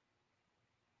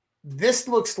this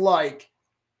looks like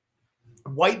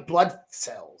white blood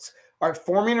cells are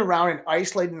forming around and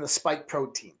isolating the spike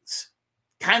proteins,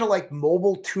 kind of like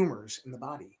mobile tumors in the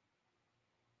body.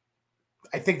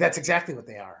 I think that's exactly what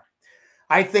they are.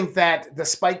 I think that the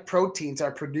spike proteins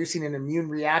are producing an immune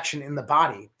reaction in the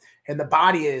body, and the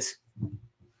body is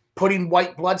putting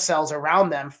white blood cells around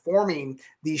them, forming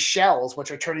these shells,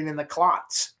 which are turning into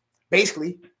clots,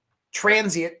 basically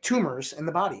transient tumors in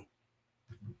the body.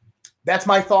 That's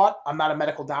my thought. I'm not a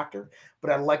medical doctor,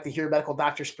 but I'd like to hear medical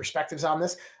doctors' perspectives on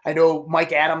this. I know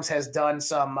Mike Adams has done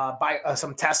some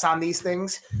tests on these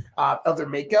things of their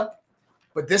makeup,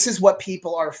 but this is what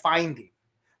people are finding.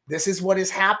 This is what is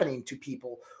happening to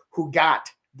people who got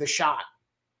the shot.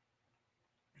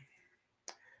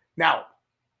 Now,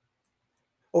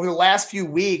 over the last few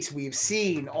weeks, we've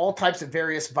seen all types of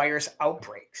various virus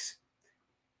outbreaks,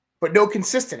 but no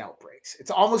consistent outbreaks.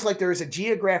 It's almost like there is a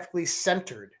geographically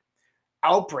centered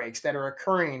outbreaks that are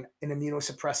occurring in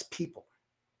immunosuppressed people.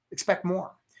 Expect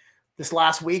more. This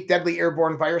last week, deadly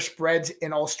airborne virus spreads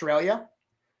in Australia.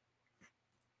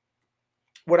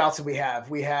 What else do we have?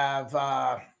 We have,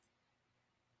 I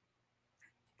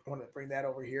want to bring that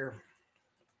over here.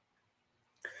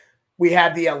 We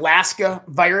have the Alaska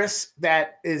virus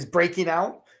that is breaking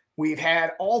out. We've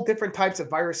had all different types of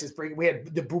viruses break. We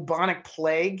had the bubonic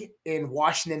plague in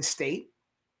Washington State.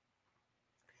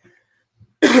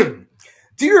 Do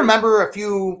you remember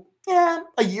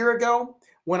a year ago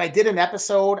when I did an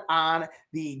episode on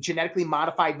the genetically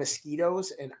modified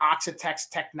mosquitoes and Oxitex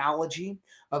technology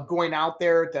of going out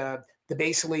there to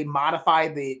basically modify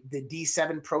the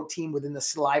D7 protein within the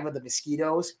saliva of the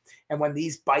mosquitoes. And when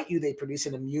these bite you, they produce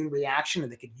an immune reaction,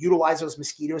 and they could utilize those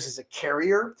mosquitoes as a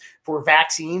carrier for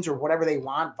vaccines or whatever they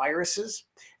want, viruses.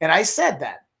 And I said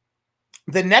that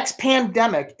the next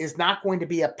pandemic is not going to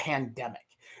be a pandemic.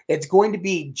 It's going to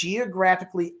be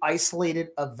geographically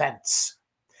isolated events.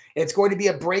 It's going to be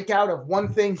a breakout of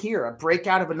one thing here, a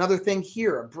breakout of another thing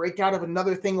here, a breakout of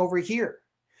another thing over here.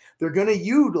 They're going to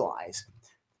utilize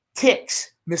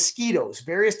ticks, mosquitoes,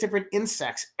 various different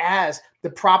insects as the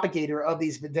propagator of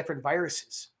these different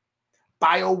viruses.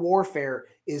 Biowarfare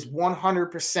is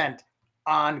 100%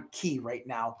 on key right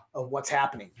now of what's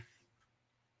happening.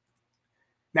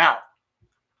 Now,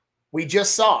 we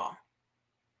just saw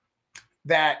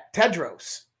that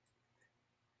Tedros,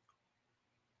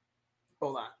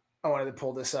 hold on, I wanted to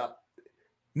pull this up.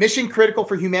 Mission critical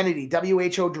for humanity.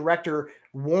 WHO director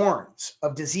warns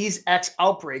of disease X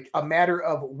outbreak, a matter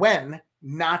of when,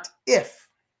 not if.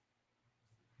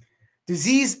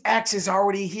 Disease X is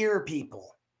already here,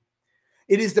 people.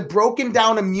 It is the broken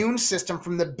down immune system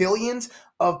from the billions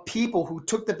of people who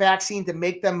took the vaccine to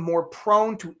make them more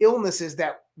prone to illnesses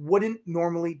that wouldn't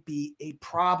normally be a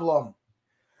problem.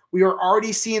 We are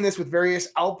already seeing this with various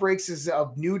outbreaks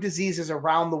of new diseases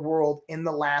around the world in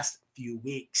the last few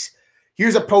weeks.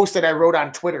 Here's a post that I wrote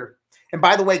on Twitter. And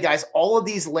by the way, guys, all of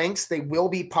these links, they will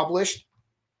be published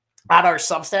on our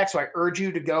Substack. So I urge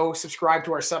you to go subscribe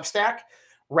to our Substack,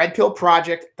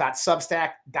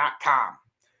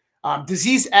 redpillproject.substack.com.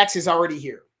 Disease X is already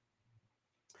here.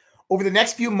 Over the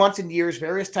next few months and years,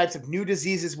 various types of new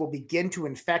diseases will begin to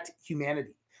infect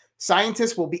humanity.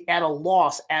 Scientists will be at a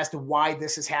loss as to why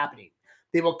this is happening.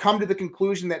 They will come to the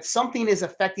conclusion that something is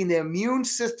affecting the immune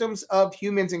systems of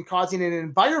humans and causing an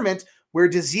environment where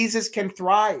diseases can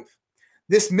thrive.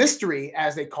 This mystery,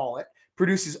 as they call it,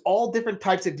 produces all different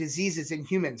types of diseases in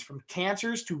humans, from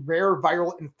cancers to rare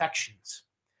viral infections.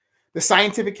 The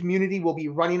scientific community will be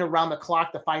running around the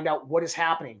clock to find out what is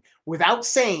happening without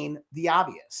saying the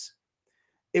obvious.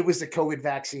 It was the COVID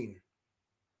vaccine.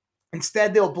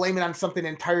 Instead, they'll blame it on something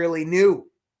entirely new.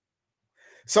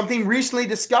 Something recently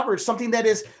discovered, something that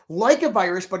is like a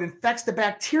virus but infects the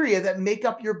bacteria that make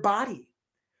up your body.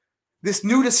 This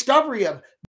new discovery of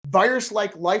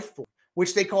virus-like life form,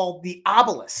 which they call the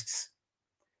obelisks,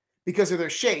 because of their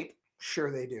shape, sure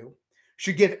they do,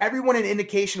 should give everyone an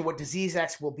indication of what disease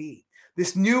X will be.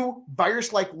 This new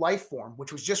virus-like life form,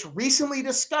 which was just recently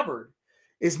discovered,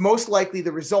 is most likely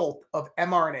the result of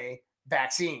mRNA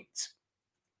vaccines.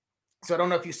 So I don't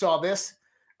know if you saw this,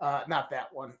 not that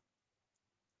one.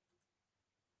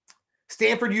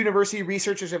 Stanford University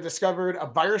researchers have discovered a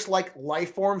virus-like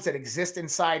life forms that exist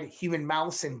inside human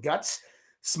mouths and guts.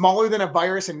 Smaller than a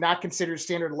virus and not considered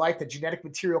standard life, the genetic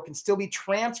material can still be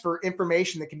transferred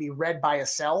information that can be read by a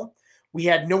cell. We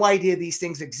had no idea these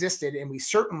things existed, and we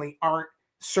certainly aren't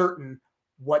certain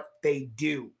what they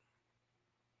do.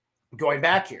 Going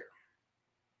back here.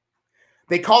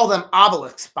 They call them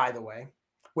obelisks, by the way,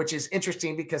 which is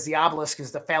interesting because the obelisk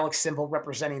is the phallic symbol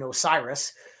representing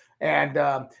Osiris.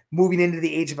 And moving into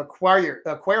the age of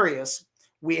Aquarius,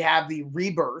 we have the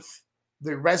rebirth,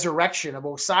 the resurrection of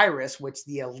Osiris, which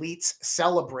the elites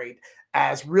celebrate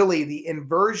as really the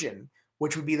inversion,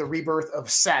 which would be the rebirth of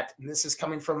Set. And this is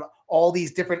coming from all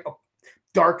these different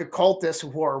dark occultists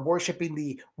who are worshiping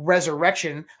the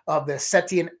resurrection of the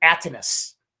Setian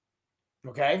Atenus.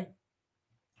 Okay?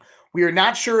 We are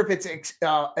not sure if it's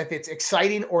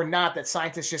exciting or not that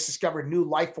scientists just discovered new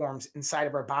life forms inside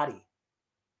of our body.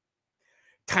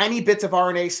 Tiny bits of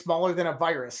RNA smaller than a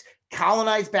virus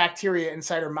colonize bacteria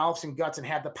inside our mouths and guts and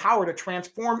have the power to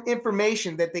transform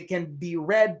information that they can be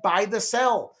read by the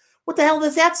cell. What the hell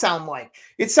does that sound like?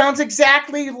 It sounds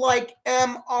exactly like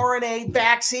mRNA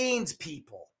vaccines,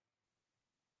 people.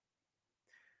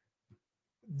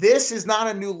 This is not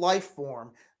a new life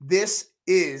form. This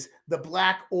is the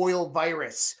black oil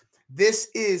virus. This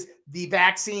is the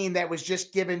vaccine that was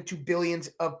just given to billions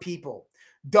of people.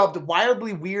 Dubbed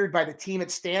wildly weird by the team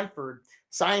at Stanford,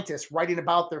 scientists writing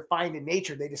about their find in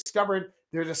Nature, they discovered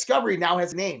their discovery now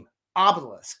has a name,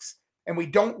 obelisks, and we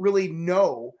don't really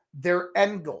know their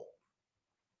end goal.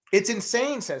 It's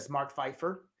insane, says Mark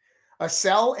Pfeiffer, a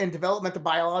cell and developmental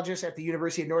biologist at the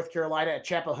University of North Carolina at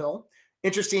Chapel Hill.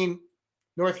 Interesting,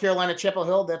 North Carolina, Chapel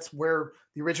Hill, that's where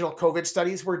the original COVID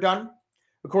studies were done.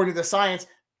 According to the science,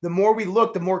 The more we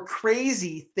look, the more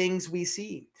crazy things we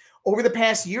see. Over the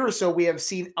past year or so, we have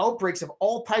seen outbreaks of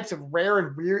all types of rare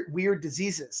and weird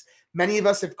diseases. Many of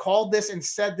us have called this and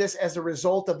said this as a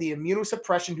result of the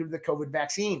immunosuppression due to the COVID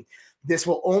vaccine. This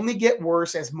will only get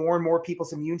worse as more and more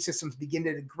people's immune systems begin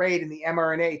to degrade and the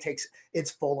mRNA takes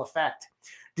its full effect.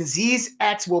 Disease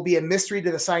X will be a mystery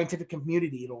to the scientific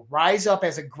community. It'll rise up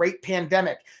as a great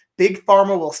pandemic. Big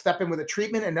Pharma will step in with a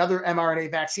treatment, another mRNA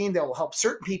vaccine that will help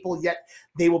certain people, yet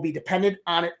they will be dependent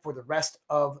on it for the rest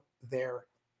of their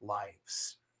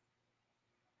lives.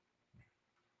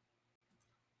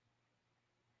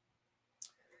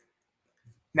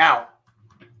 Now,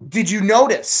 did you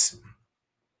notice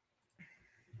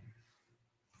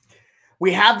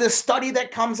we have this study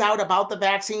that comes out about the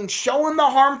vaccine showing the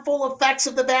harmful effects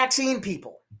of the vaccine,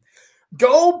 people?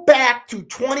 Go back to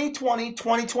 2020,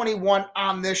 2021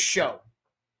 on this show.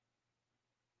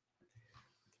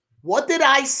 What did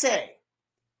I say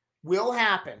will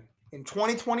happen in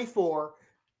 2024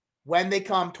 when they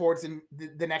come towards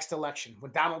the next election,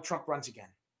 when Donald Trump runs again?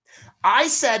 I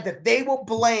said that they will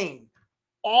blame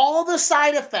all the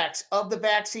side effects of the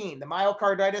vaccine, the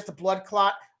myocarditis, the blood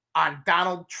clot, on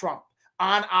Donald Trump,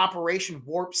 on Operation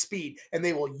Warp Speed, and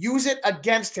they will use it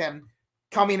against him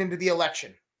coming into the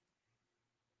election.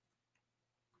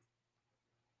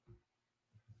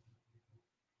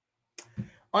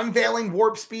 Unveiling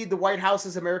Warp Speed, the White House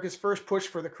is America's first push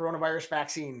for the coronavirus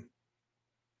vaccine.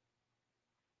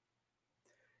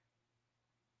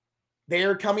 They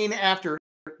are coming after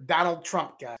Donald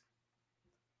Trump, guys.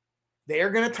 They are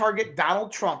going to target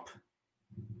Donald Trump.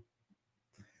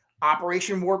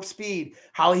 Operation Warp Speed,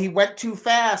 how he went too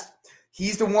fast.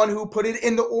 He's the one who put it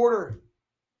into order.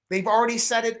 They've already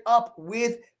set it up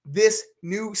with this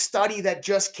new study that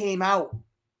just came out.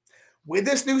 With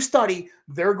this new study,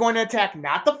 they're going to attack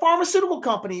not the pharmaceutical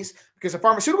companies, because the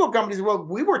pharmaceutical companies, well,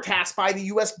 we were tasked by the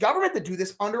U.S. government to do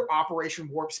this under Operation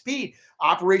Warp Speed.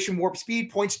 Operation Warp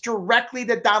Speed points directly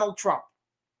to Donald Trump.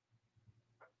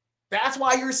 That's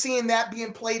why you're seeing that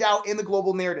being played out in the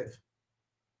global narrative.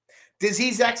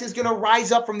 Disease X is going to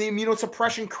rise up from the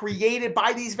immunosuppression created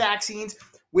by these vaccines,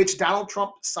 which Donald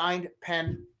Trump signed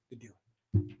pen to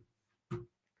do.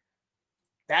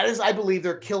 That is, I believe,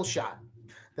 their kill shot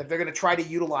that they're going to try to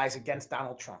utilize against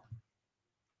Donald Trump.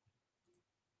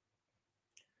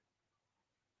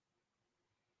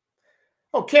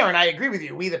 Oh, Karen, I agree with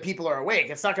you. We, the people, are awake.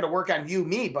 It's not going to work on you,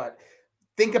 me, but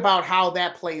think about how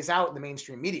that plays out in the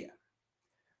mainstream media.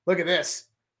 Look at this.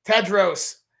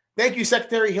 Tedros. Thank you,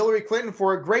 Secretary Hillary Clinton,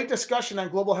 for a great discussion on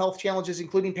global health challenges,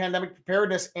 including pandemic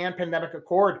preparedness and pandemic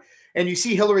accord. And you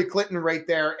see Hillary Clinton right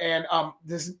there. And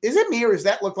is it me, or does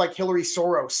that look like Hillary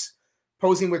Soros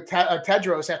posing with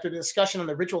Tedros after the discussion on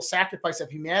the ritual sacrifice of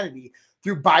humanity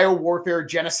through biowarfare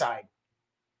genocide?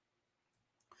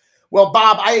 Well,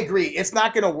 Bob, I agree. It's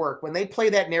not going to work. When they play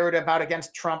that narrative out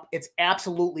against Trump, it's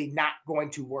absolutely not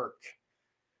going to work.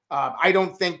 I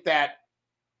don't think that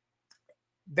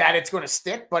it's going to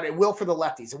stick, but it will for the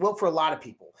lefties. It will for a lot of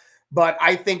people. But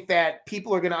I think that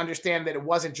people are going to understand that it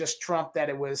wasn't just Trump, that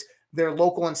it was their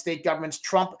local and state governments.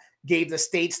 Trump gave the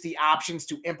states the options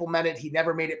to implement it. He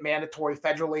never made it mandatory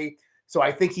federally. So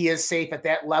I think he is safe at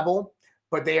that level,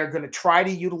 but they are going to try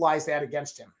to utilize that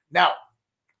against him. Now,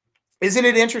 isn't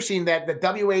it interesting that the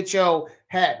WHO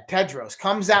head, Tedros,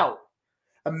 comes out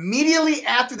immediately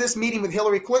after this meeting with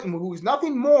Hillary Clinton, who is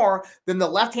nothing more than the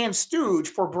left-hand stooge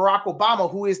for Barack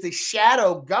Obama, who is the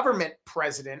shadow government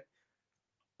president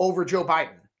over Joe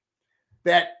Biden,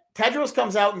 that Tedros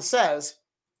comes out and says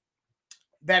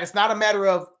that it's not a matter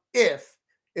of if,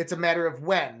 it's a matter of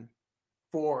when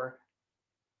for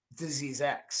Disease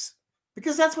X.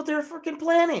 Because that's what they're freaking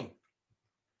planning.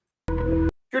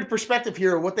 Good perspective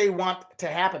here of what they want to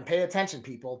happen. Pay attention,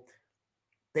 people.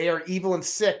 They are evil and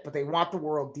sick, but they want the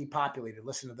world depopulated.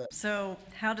 Listen to this. So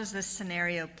how does this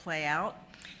scenario play out?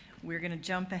 We're going to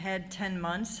jump ahead 10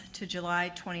 months to July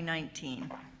 2019.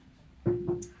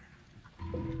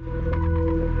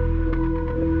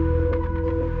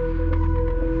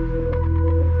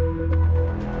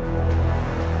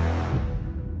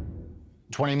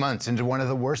 "20 months into one of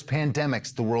the worst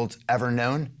pandemics the world's ever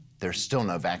known, there's still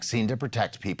no vaccine to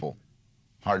protect people.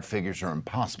 Hard figures are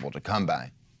impossible to come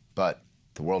by, but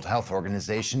the World Health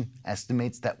Organization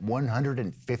estimates that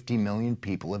 150 million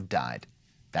people have died.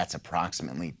 That's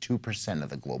approximately 2% of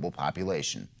the global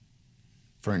population.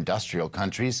 For industrial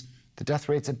countries, the death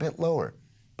rate's a bit lower,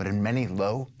 but in many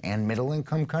low and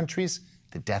middle-income countries,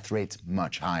 the death rate's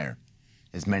much higher.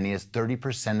 As many as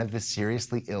 30% of the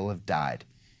seriously ill have died.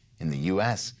 In the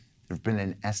U.S., there have been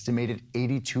an estimated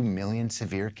 82 million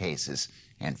severe cases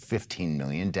and 15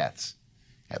 million deaths.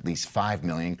 At least 5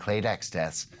 million Clade X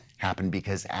deaths happened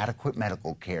because adequate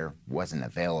medical care wasn't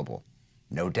available.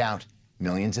 No doubt,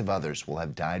 millions of others will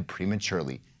have died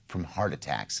prematurely from heart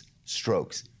attacks,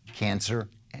 strokes, cancer,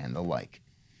 and the like.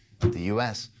 The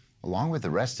U.S., along with the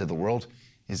rest of the world,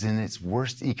 is in its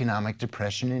worst economic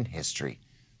depression in history.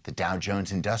 The Dow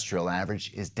Jones Industrial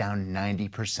Average is down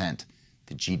 90%,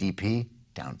 the GDP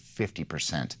down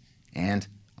 50%, and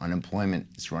unemployment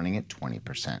is running at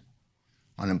 20%.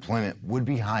 Unemployment would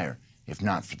be higher if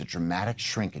not for the dramatic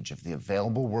shrinkage of the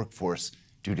available workforce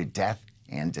due to death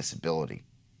and disability.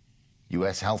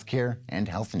 U.S. healthcare and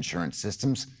health insurance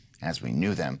systems, as we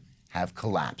knew them, have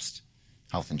collapsed.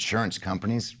 Health insurance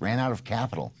companies ran out of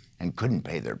capital and couldn't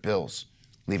pay their bills,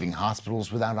 leaving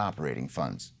hospitals without operating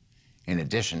funds. In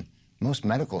addition, most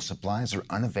medical supplies are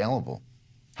unavailable.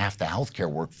 Half the healthcare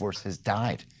workforce has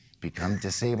died, become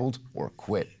disabled, or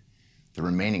quit. The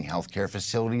remaining healthcare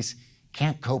facilities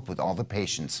can't cope with all the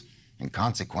patients, and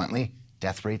consequently,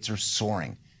 death rates are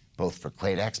soaring, both for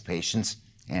Clade X patients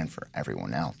and for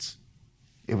everyone else.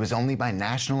 It was only by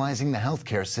nationalizing the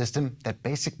healthcare system that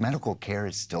basic medical care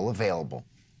is still available.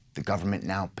 The government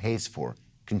now pays for,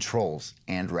 controls,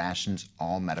 and rations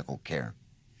all medical care.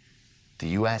 The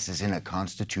U.S. is in a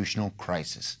constitutional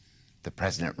crisis. The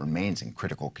president remains in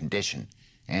critical condition,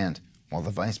 and while the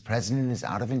vice president is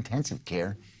out of intensive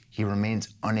care, he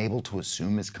remains unable to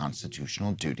assume his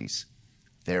constitutional duties.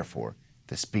 Therefore,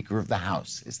 the Speaker of the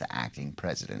House is the acting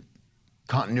president.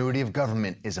 Continuity of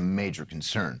government is a major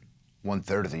concern.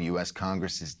 1/3 of the U.S.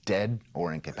 Congress is dead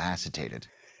or incapacitated.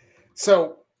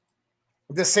 So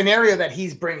the scenario that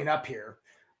he's bringing up here,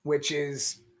 which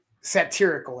is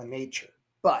satirical in nature,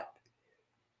 but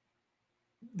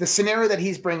the scenario that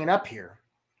he's bringing up here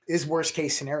is worst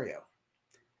case scenario.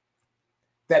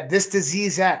 That this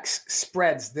disease X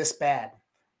spreads this bad,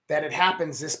 that it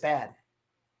happens this bad.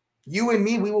 You and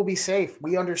me, we will be safe.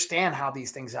 We understand how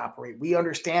these things operate. We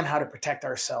understand how to protect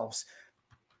ourselves.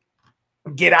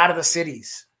 Get out of the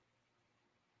cities.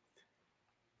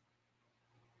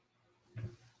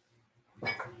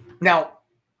 Now,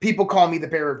 people call me the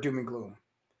bearer of doom and gloom.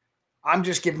 I'm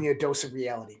just giving you a dose of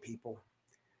reality, people.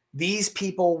 These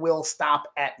people will stop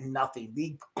at nothing.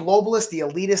 The globalists, the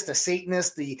elitists, the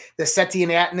Satanists, the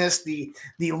Setianatonists, the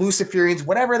Luciferians,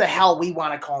 whatever the hell we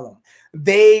want to call them,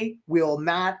 they will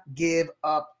not give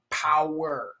up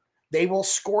power. They will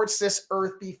scorch this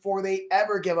earth before they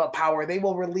ever give up power. They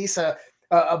will release a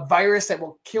virus that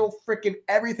will kill freaking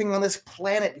everything on this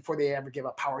planet before they ever give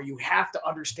up power. You have to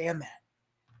understand that.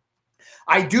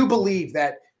 I do believe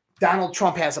that Donald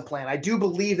Trump has a plan. I do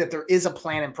believe that there is a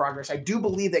plan in progress. I do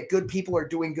believe that good people are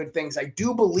doing good things. I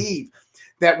do believe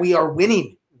that we are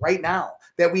winning right now,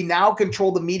 that we now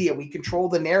control the media. We control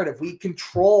the narrative. We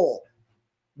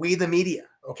the media,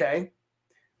 okay?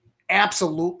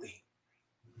 Absolutely.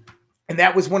 And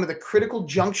that was one of the critical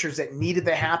junctures that needed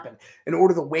to happen in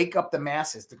order to wake up the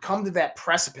masses, to come to that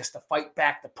precipice, to fight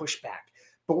back, to push back.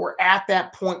 But we're at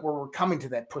that point where we're coming to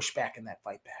that pushback and that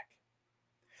fight back.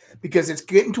 Because it's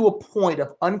getting to a point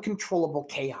of uncontrollable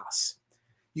chaos.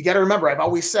 You got to remember, I've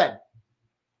always said,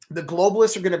 the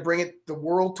globalists are going to bring the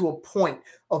world to a point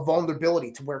of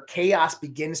vulnerability to where chaos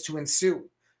begins to ensue.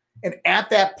 And at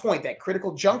that point, that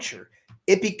critical juncture,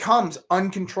 it becomes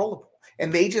uncontrollable.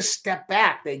 And they just step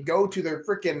back. They go to their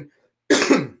freaking,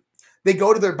 they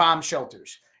go to their bomb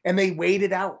shelters and they wait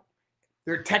it out.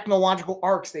 Their technological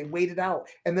arcs, they wait it out.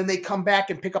 And then they come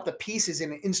back and pick up the pieces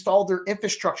and install their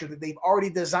infrastructure that they've already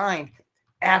designed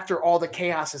after all the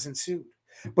chaos has ensued.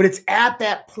 But it's at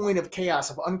that point of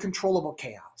chaos, of uncontrollable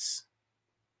chaos,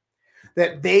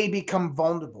 that they become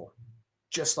vulnerable,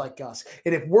 just like us.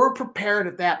 And if we're prepared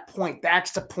at that point,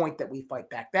 that's the point that we fight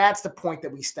back. That's the point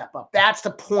that we step up. That's the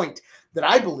point that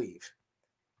I believe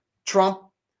Trump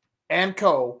and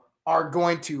co. are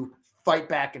going to fight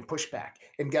back and push back.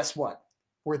 And guess what?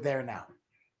 We're there now.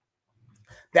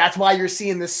 That's why you're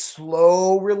seeing this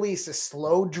slow release, this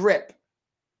slow drip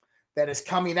that is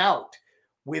coming out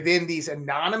within these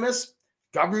anonymous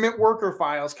government worker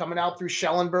files coming out through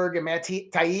Schellenberg and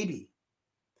Taibbi,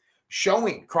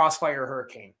 showing Crossfire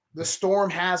Hurricane. The storm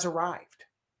has arrived.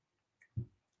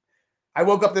 I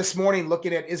woke up this morning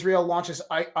looking at Israel launches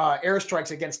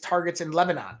airstrikes against targets in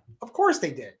Lebanon. Of course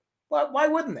they did. Why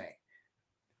wouldn't they?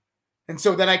 And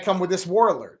so then I come with this war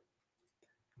alert.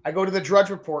 I go to the Drudge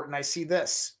Report and I see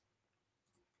this.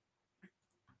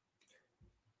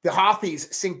 The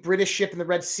Houthis sink British ship in the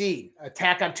Red Sea.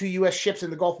 Attack on 2 U.S. ships in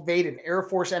the Gulf of Aden. Air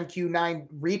Force MQ-9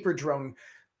 Reaper drone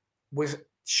was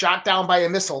shot down by a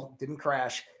missile. Didn't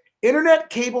crash. Internet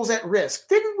cables at risk.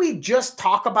 Didn't we just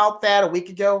talk about that a week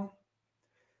ago?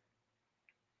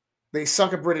 They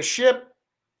sunk a British ship.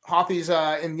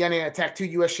 Houthis in Yemen attacked 2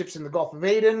 U.S. ships in the Gulf of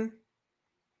Aden.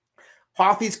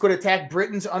 Houthis could attack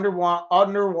Britain's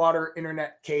underwater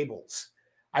internet cables.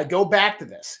 I go back to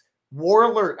this. War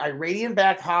alert.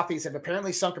 Iranian-backed Houthis have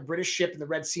apparently sunk a British ship in the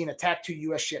Red Sea and attacked 2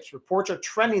 U.S. ships. Reports are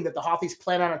trending that the Houthis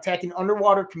plan on attacking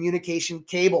underwater communication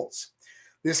cables.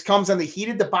 This comes on the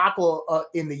heated debacle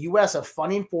in the U.S. of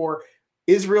funding for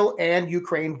Israel and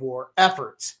Ukraine war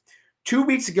efforts. 2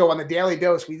 weeks ago on the Daily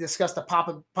Dose, we discussed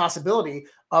the possibility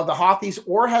of the Houthis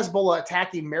or Hezbollah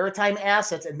attacking maritime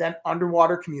assets and then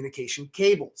underwater communication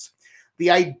cables. The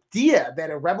idea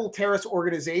that a rebel terrorist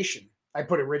organization,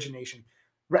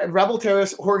 rebel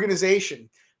terrorist organization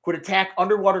could attack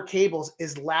underwater cables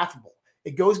is laughable.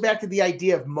 It goes back to the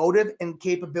idea of motive and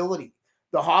capability.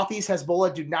 The Houthis,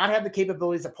 Hezbollah do not have the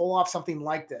capabilities to pull off something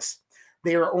like this.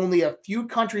 There are only a few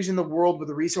countries in the world with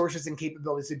the resources and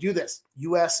capabilities to do this.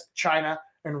 US, China,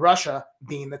 and Russia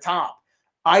being the top.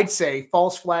 I'd say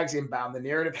false flags inbound. The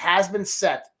narrative has been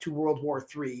set to World War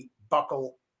III.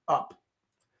 Buckle up.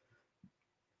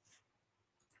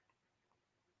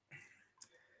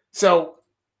 So,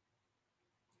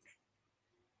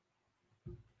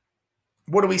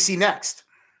 what do we see next?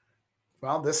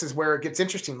 Well, this is where it gets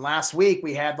interesting. Last week,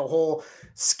 we had the whole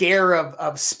scare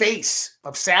of space,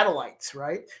 of satellites,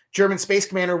 right? German space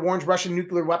commander warns Russian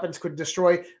nuclear weapons could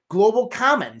destroy global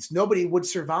commons. Nobody would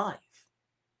survive.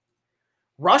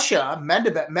 Russia,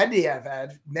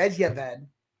 Medvedev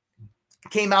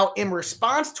came out in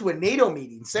response to a NATO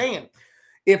meeting saying,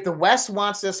 if the West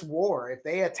wants this war, if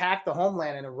they attack the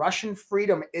homeland and Russian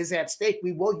freedom is at stake,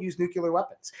 we will use nuclear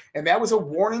weapons. And that was a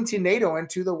warning to NATO and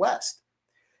to the West.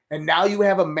 And now you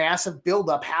have a massive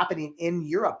buildup happening in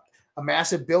Europe, a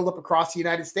massive buildup across the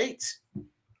United States.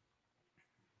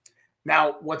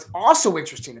 Now, what's also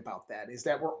interesting about that is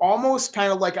that we're almost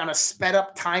kind of like on a sped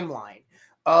up timeline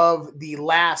of the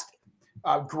last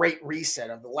Great Reset,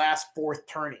 of the last fourth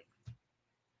turning.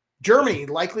 Germany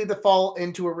likely to fall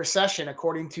into a recession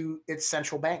according to its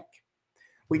central bank.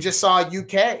 We just saw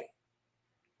UK,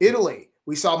 Italy.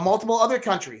 We saw multiple other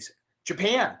countries.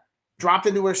 Japan dropped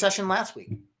into a recession last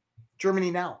week.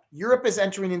 Germany now. Europe is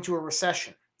entering into a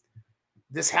recession.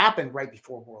 This happened right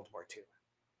before World War II.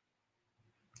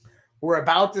 We're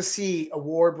about to see a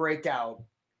war break out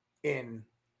in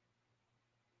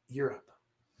Europe.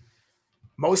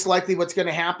 Most likely what's going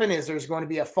to happen is there's going to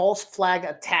be a false flag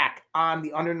attack on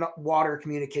the underwater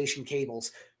communication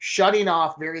cables, shutting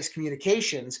off various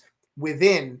communications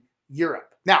within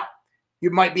Europe. Now, you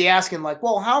might be asking like,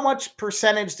 well, how much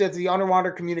percentage does the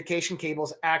underwater communication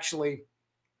cables actually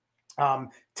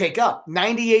take up?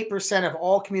 98% of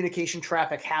all communication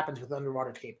traffic happens with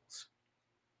underwater cables.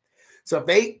 So if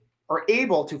they are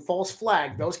able to false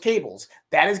flag those cables,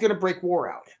 that is going to break war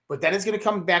out. But that is going to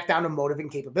come back down to motive and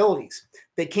capabilities.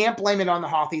 They can't blame it on the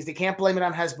Houthis. They can't blame it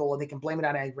on Hezbollah. They can blame it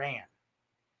on Iran.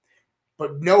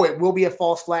 But no, it will be a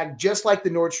false flag, just like the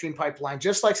Nord Stream pipeline,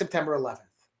 just like September 11th.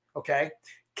 Okay?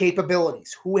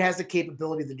 Capabilities. Who has the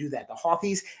capability to do that? The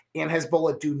Houthis and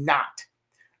Hezbollah do not.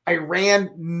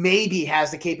 Iran maybe has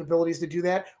the capabilities to do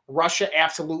that. Russia,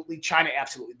 absolutely. China,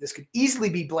 absolutely. This could easily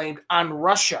be blamed on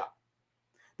Russia.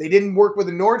 They didn't work with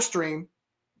the Nord Stream,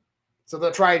 so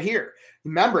they'll try it here.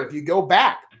 Remember, if you go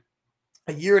back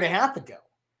a year and a half ago,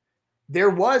 there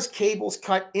was cables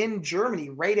cut in Germany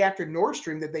right after Nord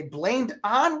Stream that they blamed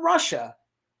on Russia,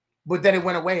 but then it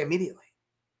went away immediately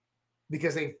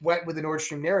because they went with the Nord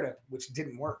Stream narrative, which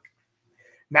didn't work.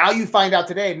 Now you find out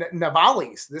today,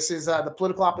 Navalny, this is the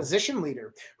political opposition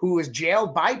leader who was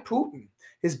jailed by Putin.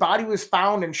 His body was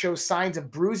found and shows signs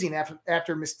of bruising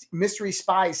after mystery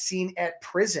spies seen at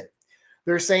prison.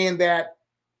 They're saying that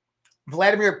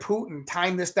Vladimir Putin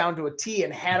timed this down to a T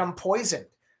and had him poisoned.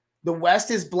 The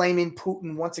West is blaming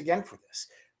Putin once again for this.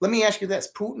 Let me ask you this.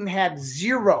 Putin had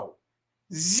zero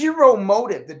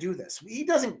motive to do this. He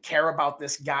doesn't care about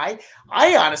this guy.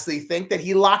 I honestly think that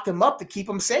he locked him up to keep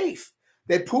him safe.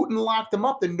 That Putin locked him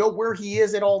up to know where he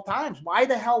is at all times. Why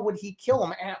the hell would he kill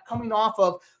him coming off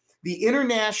of the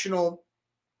international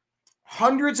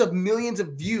hundreds of millions of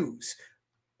views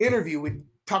interview with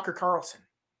Tucker Carlson?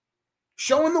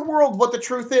 Showing the world what the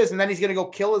truth is, and then he's going to go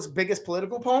kill his biggest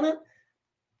political opponent?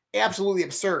 Absolutely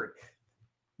absurd.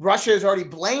 Russia has already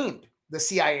blamed the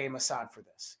CIA and Mossad for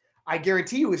this. I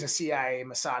guarantee you it was a CIA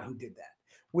and Mossad who did that.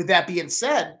 With that being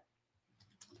said,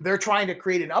 they're trying to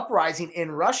create an uprising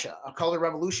in Russia, a color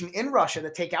revolution in Russia to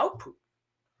take out Putin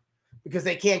because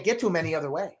they can't get to him any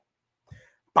other way.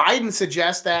 Biden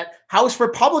suggests that House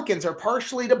Republicans are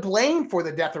partially to blame for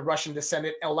the death of Russian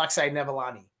descendant Alexei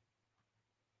Navalny.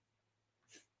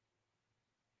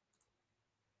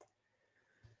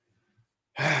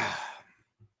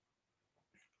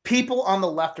 People on the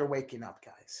left are waking up,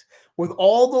 guys. With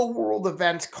all the world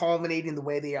events culminating the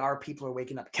way they are, people are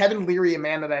waking up. Kevin Leary, a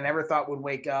man that I never thought would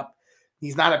wake up.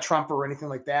 He's not a Trumper or anything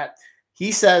like that.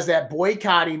 He says that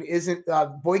boycotting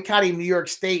New York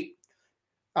State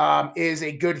is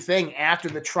a good thing after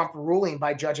the Trump ruling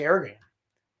by Judge Aragon.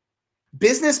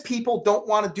 Business people don't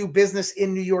want to do business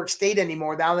in New York State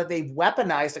anymore now that they've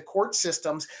weaponized the court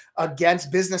systems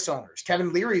against business owners.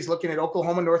 Kevin Leary is looking at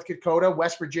Oklahoma, North Dakota,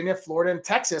 West Virginia, Florida, and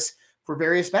Texas for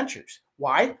various ventures.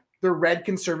 Why? They're red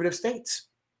conservative states.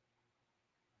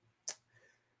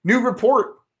 New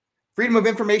report. Freedom of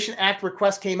Information Act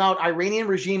request came out. Iranian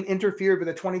regime interfered with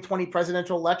the 2020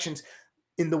 presidential elections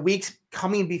in the weeks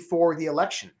coming before the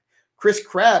election. Chris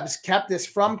Krebs kept this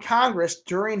from Congress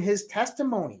during his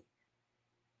testimony.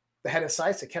 The head of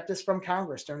CISA kept this from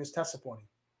Congress during his testimony.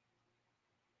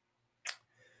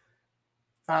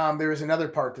 There is another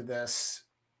part to this.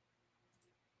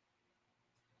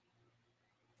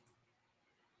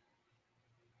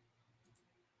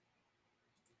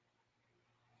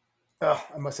 Oh,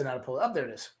 I must have not pulled it up. There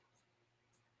it is.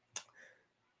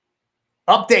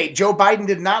 Update. Joe Biden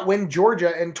did not win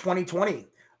Georgia in 2020.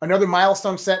 Another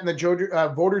milestone set in the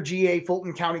Georgia voter GA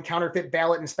Fulton County counterfeit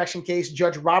ballot inspection case.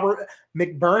 Judge Robert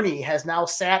McBurney has now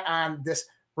sat on this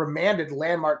remanded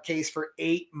landmark case for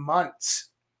 8 months.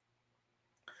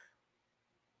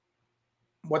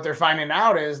 What they're finding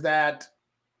out is that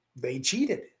they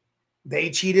cheated. They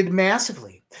cheated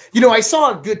massively. You know, I saw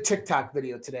a good TikTok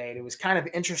video today, and it was kind of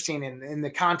interesting in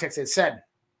the context it said.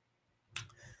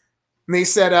 And they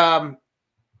said,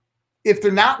 if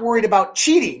they're not worried about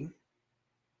cheating,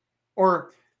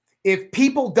 or if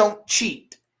people don't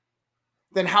cheat,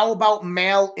 then how about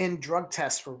mail-in drug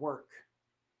tests for work?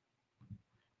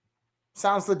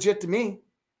 Sounds legit to me.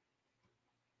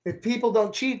 If people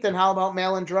don't cheat, then how about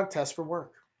mail-in drug tests for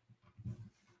work?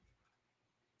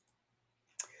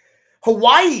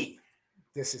 Hawaii.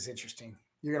 This is interesting.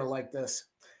 You're going to like this.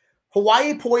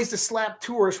 Hawaii poised to slap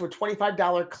tourists with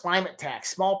 $25 climate tax.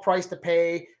 Small price to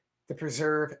pay to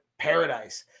preserve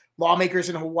paradise. Lawmakers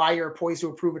in Hawaii are poised to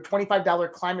approve a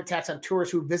 $25 climate tax on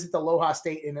tourists who visit the Aloha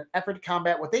State in an effort to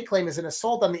combat what they claim is an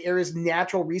assault on the area's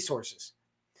natural resources.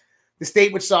 The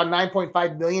state, which saw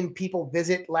 9.5 million people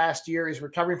visit last year, is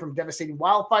recovering from devastating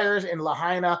wildfires in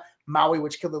Lahaina, Maui,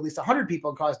 which killed at least 100 people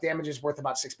and caused damages worth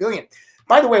about $6 billion.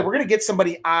 By the way, we're going to get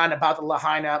somebody on about the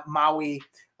Lahaina, Maui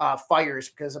fires,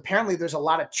 because apparently there's a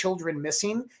lot of children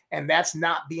missing, and that's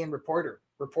not being reported.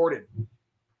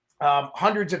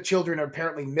 Hundreds of children are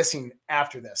apparently missing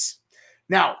after this.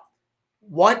 Now,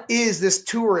 what is this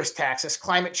tourist tax, this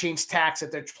climate change tax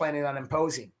that they're planning on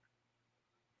imposing?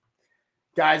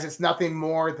 Guys, it's nothing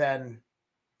more than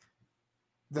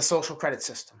the social credit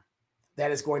system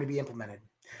that is going to be implemented.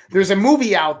 There's a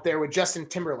movie out there with Justin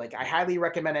Timberlake. I highly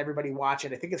recommend everybody watch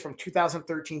it. I think it's from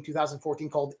 2013, 2014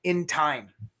 called In Time.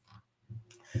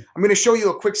 I'm going to show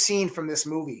you a quick scene from this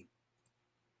movie.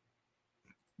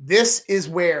 This is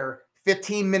where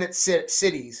 15-minute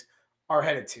cities are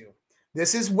headed to.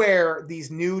 This is where these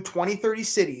new 2030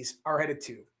 cities are headed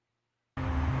to.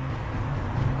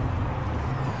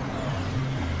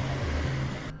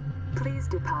 Please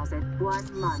deposit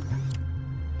 1 month.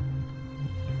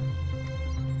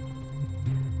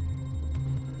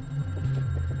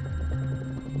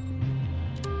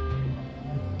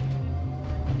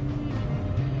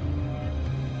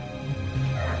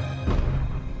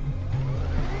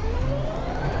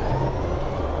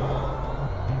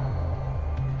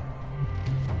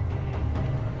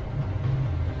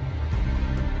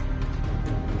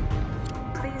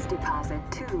 Please deposit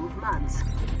 2 months.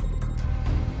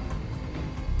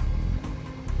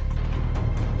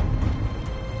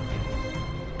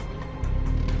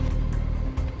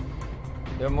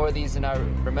 There are more of these than I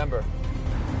remember.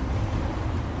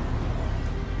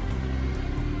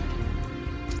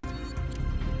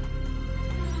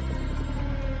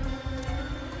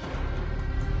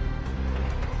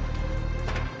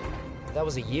 That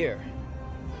was a year.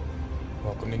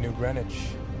 Welcome to New Greenwich.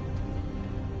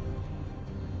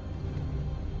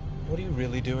 What are you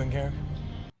really doing here?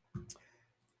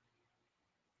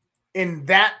 In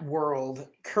that world,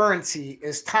 currency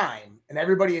is time, and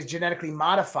everybody is genetically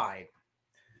modified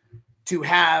to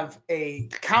have a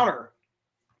counter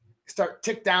start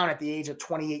tick down at the age of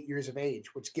 28 years of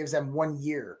age, which gives them 1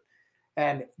 year,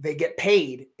 and they get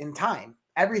paid in time.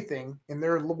 Everything in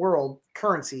their world,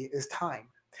 currency is time.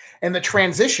 And the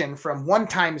transition from one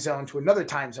time zone to another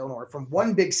time zone, or from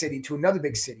one big city to another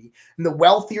big city, and the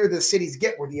wealthier the cities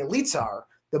get where the elites are,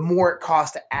 the more it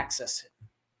costs to access it.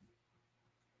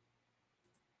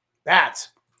 That's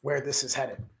where this is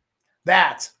headed.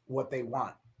 That's what they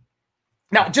want.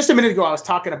 Now, just a minute ago, I was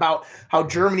talking about how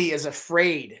Germany is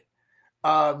afraid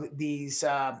of these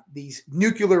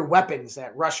nuclear weapons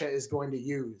that Russia is going to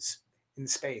use in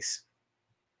space.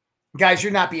 Guys,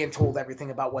 you're not being told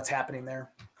everything about what's happening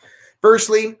there.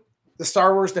 Firstly, the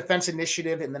Star Wars Defense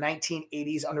Initiative in the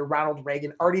 1980s under Ronald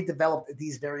Reagan already developed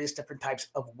these various different types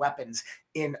of weapons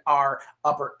in our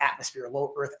upper atmosphere,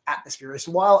 low Earth atmosphere, as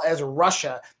well as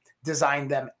Russia designed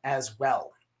them as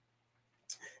well.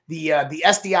 The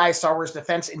SDI, Star Wars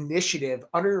Defense Initiative,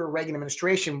 under the Reagan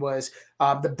administration was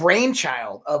the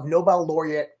brainchild of Nobel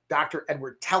laureate Dr.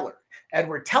 Edward Teller.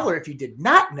 Edward Teller, if you did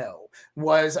not know,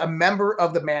 was a member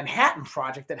of the Manhattan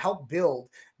Project that helped build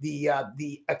the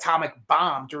atomic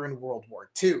bomb during World War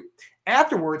II.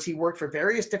 Afterwards, he worked for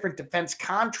various different defense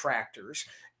contractors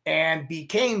and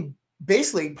became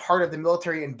basically part of the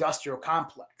military-industrial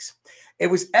complex. It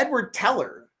was Edward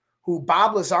Teller who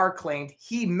Bob Lazar claimed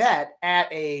he met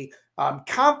at a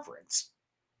conference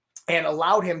and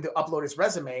allowed him to upload his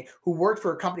resume, who worked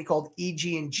for a company called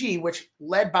EG&G, which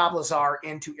led Bob Lazar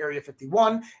into Area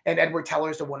 51, and Edward Teller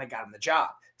is the one that got him the job.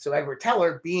 So Edward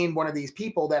Teller, being one of these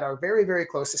people that are very, very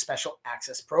close to special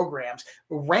access programs,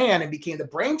 ran and became the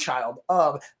brainchild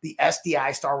of the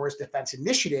SDI, Star Wars Defense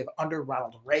Initiative, under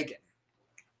Ronald Reagan.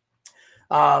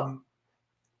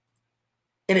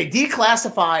 In a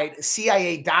declassified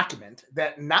CIA document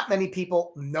that not many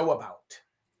people know about,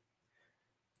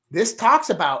 this talks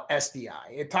about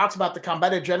SDI. It talks about the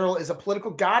combatant general is a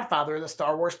political godfather of the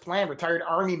Star Wars plan. Retired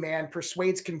Army man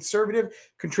persuades conservative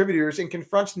contributors and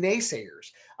confronts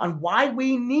naysayers on why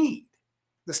we need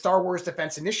the Star Wars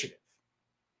Defense Initiative.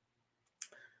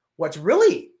 What's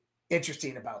really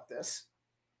interesting about this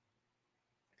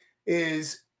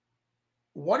is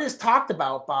what is talked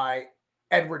about by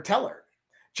Edward Teller.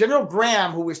 General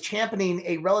Graham, who was championing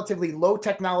a relatively low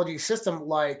technology system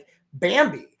like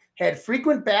Bambi, had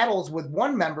frequent battles with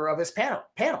one member of his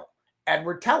panel,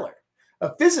 Edward Teller,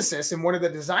 a physicist and one of the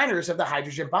designers of the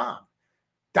hydrogen bomb.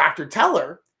 Dr.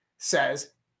 Teller says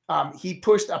he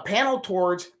pushed a panel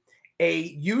towards a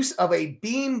use of a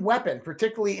beam weapon,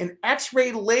 particularly an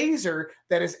X-ray laser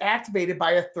that is activated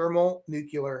by a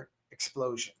thermonuclear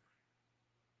explosion.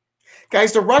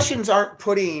 Guys, the Russians aren't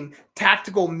putting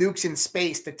tactical nukes in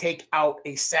space to take out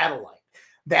a satellite.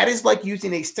 That is like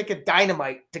using a stick of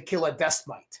dynamite to kill a dust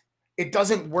mite. It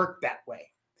doesn't work that way.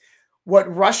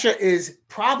 What Russia is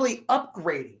probably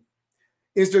upgrading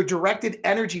is their directed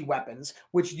energy weapons,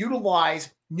 which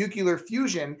utilize nuclear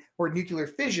fusion or nuclear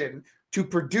fission to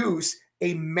produce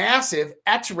a massive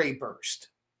X-ray burst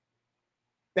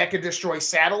that can destroy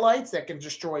satellites, that can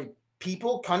destroy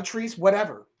people, countries,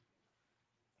 whatever.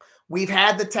 We've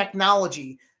had the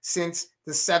technology since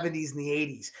the 70s and the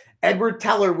 80s. Edward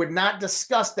Teller would not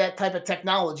discuss that type of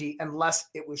technology unless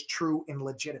it was true and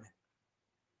legitimate.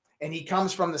 And he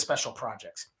comes from the special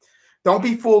projects. Don't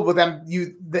be fooled with them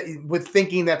with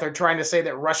thinking that they're trying to say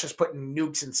that Russia's putting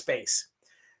nukes in space.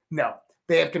 No,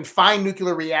 they have confined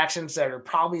nuclear reactions that are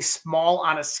probably small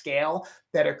on a scale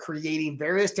that are creating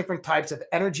various different types of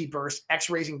energy bursts,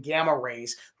 X-rays and gamma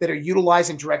rays that are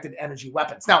utilizing directed energy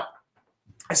weapons. Now,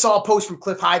 I saw a post from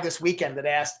Cliff High this weekend that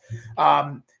asked,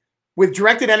 with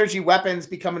directed energy weapons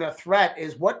becoming a threat,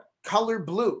 is what color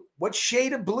blue, what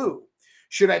shade of blue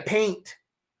should I paint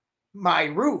my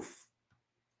roof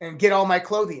and get all my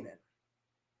clothing in?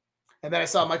 And then I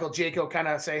saw Michael Jaco kind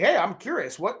of say, hey, I'm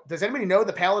curious. What does anybody know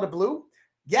the palette of blue?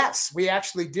 Yes, we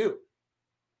actually do.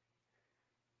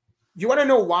 You want to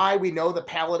know why we know the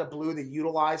palette of blue they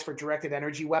utilize for directed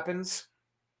energy weapons?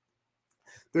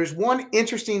 There's one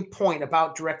interesting point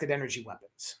about directed energy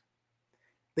weapons.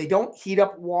 They don't heat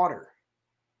up water,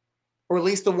 or at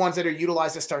least the ones that are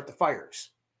utilized to start the fires.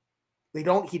 They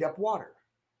don't heat up water.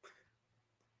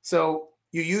 So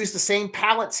you use the same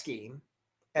palette scheme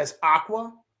as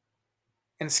aqua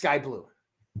and sky blue.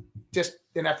 Just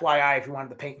an FYI if you wanted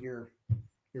to paint your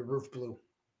roof blue.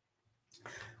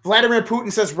 Vladimir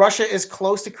Putin says Russia is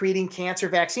close to creating cancer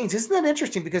vaccines. Isn't that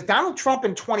interesting? Because Donald Trump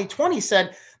in 2020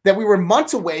 said that we were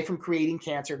months away from creating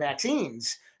cancer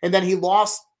vaccines. And then he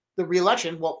lost the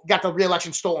re-election. Well, got the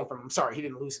re-election stolen from him. Sorry, he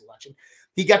didn't lose the election.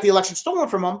 He got the election stolen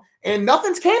from him, and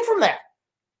nothing's came from that.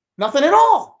 Nothing at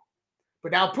all.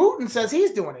 But now Putin says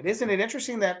he's doing it. Isn't it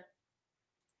interesting that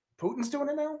Putin's doing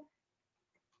it now?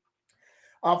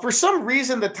 For some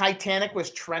reason, the Titanic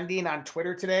was trending on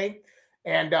Twitter today.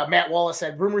 And Matt Wallace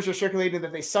said, rumors are circulating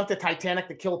that they sunk the Titanic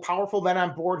to kill powerful men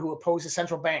on board who oppose the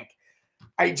central bank.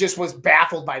 I just was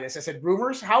baffled by this. I said,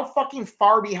 rumors? How fucking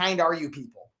far behind are you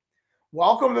people?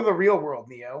 Welcome to the real world,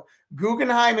 Neo.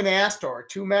 Guggenheim and Astor,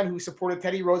 two men who supported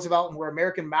Teddy Roosevelt and were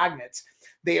American magnates,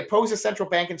 They opposed the central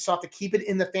bank and sought to keep it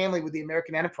in the family with the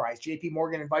American enterprise. JP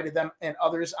Morgan invited them and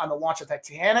others on the launch of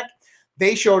Titanic.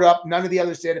 They showed up. None of the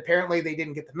others did. Apparently, they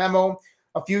didn't get the memo.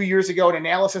 A few years ago, an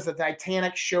analysis of the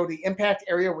Titanic showed the impact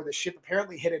area where the ship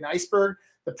apparently hit an iceberg.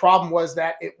 The problem was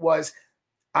that it was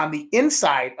on the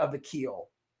inside of the keel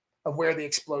of where the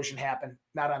explosion happened,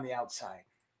 not on the outside.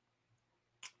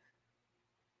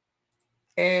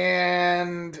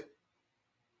 And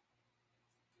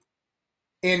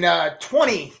in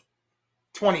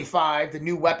 2025, the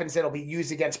new weapons that will be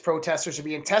used against protesters are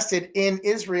being tested in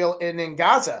Israel and in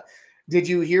Gaza. Did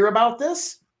you hear about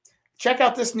this? Check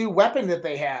out this new weapon that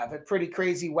they have. A pretty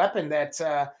crazy weapon that's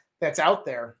out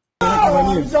there.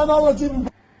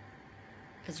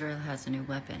 Israel has a new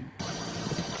weapon.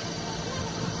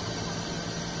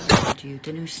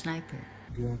 The new sniper.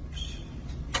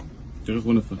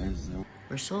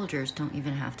 Where soldiers don't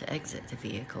even have to exit the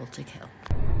vehicle to kill.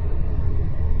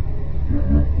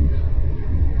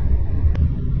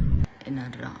 And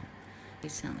not at all.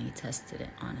 Recently tested it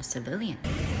on a civilian.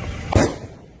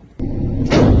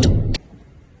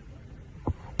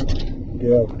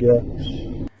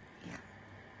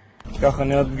 ככה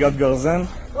נראית פגיעת גרזן.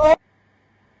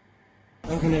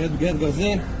 ככה נראית פגיעת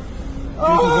גרזן.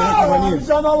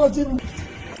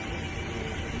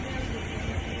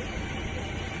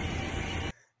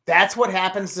 That's what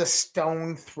happens to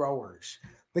stone throwers.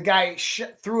 The guy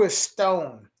threw a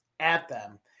stone at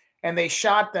them, and they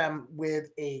shot them with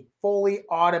a fully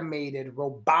automated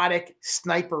robotic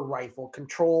sniper rifle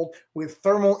controlled with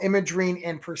thermal imaging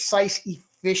and precise,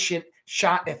 efficient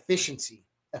shot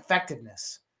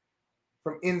effectiveness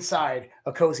from inside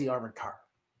a cozy armored car.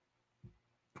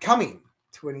 Coming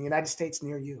to the United States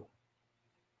near you.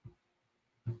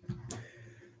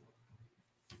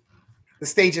 The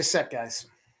stage is set, guys.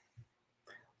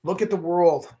 Look at the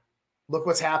world. Look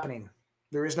what's happening.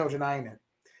 There is no denying it.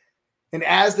 And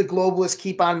as the globalists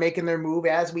keep on making their move,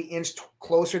 as we inch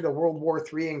closer to World War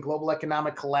III and global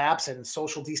economic collapse and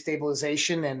social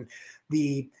destabilization and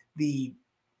the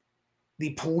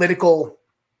political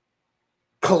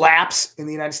collapse in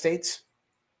the United States,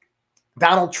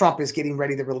 Donald Trump is getting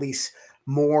ready to release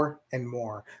more and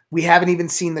more. We haven't even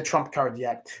seen the Trump card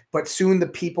yet, but soon the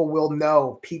people will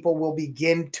know. People will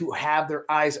begin to have their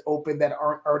eyes open that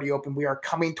aren't already open. We are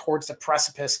coming towards the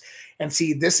precipice. And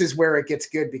see, this is where it gets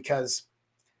good, because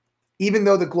even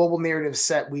though the global narrative is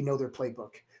set, we know their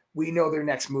playbook. We know their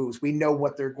next moves. We know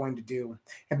what they're going to do.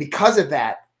 And because of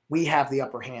that, we have the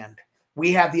upper hand.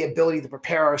 We have the ability to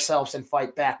prepare ourselves and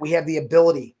fight back. We have the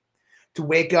ability to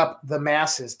wake up the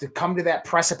masses, to come to that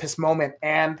precipice moment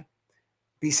and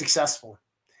be successful.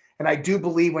 And I do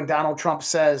believe when Donald Trump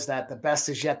says that the best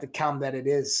is yet to come, that it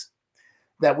is,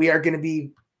 that we are going to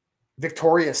be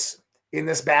victorious in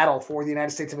this battle for the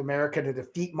United States of America to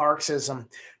defeat Marxism,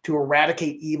 to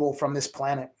eradicate evil from this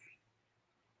planet.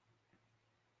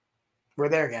 We're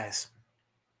there, guys.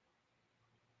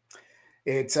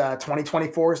 It's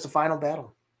 2024 is the final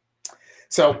battle.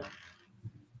 So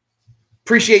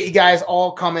appreciate you guys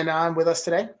all coming on with us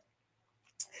today.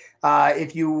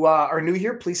 If you are new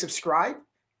here, please subscribe.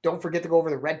 Don't forget to go over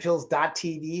to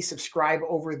redpills.tv, subscribe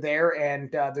over there.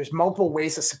 And there's multiple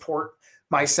ways to support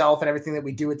myself and everything that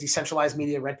we do at Decentralized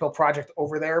Media Red Pill Project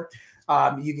over there.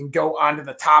 You can go onto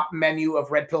the top menu of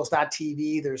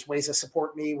redpills.tv. There's ways to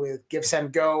support me with Give,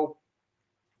 Send, Go,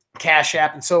 Cash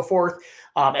App, and so forth.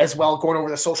 As well, going over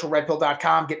to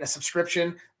socialredpill.com, getting a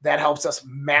subscription. That helps us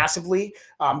massively.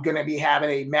 I'm going to be having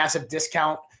a massive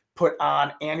discount put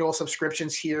on annual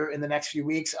subscriptions here in the next few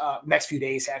weeks, next few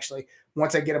days, actually.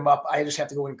 Once I get them up, I just have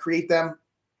to go and create them.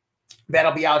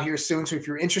 That'll be out here soon. So if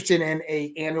you're interested in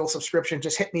an annual subscription,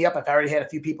 just hit me up. I've already had a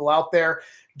few people out there,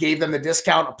 gave them the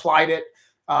discount, applied it.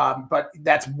 But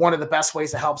that's one of the best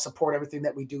ways to help support everything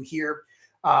that we do here.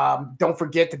 Don't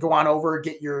forget to go on over,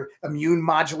 get your immune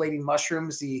modulating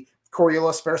mushrooms, the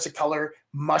Coriolis versicolor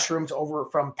mushrooms over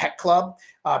from Pet Club.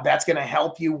 That's going to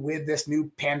help you with this new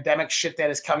pandemic shit that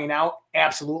is coming out.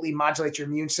 Absolutely modulate your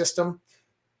immune system.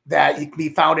 That you can be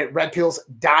found at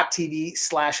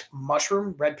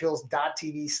redpills.tv/mushroom,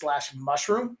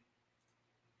 redpills.tv/mushroom.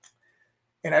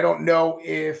 And I don't know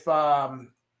if, hold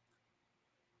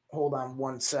on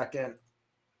one second.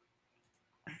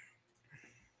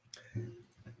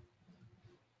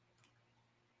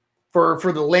 For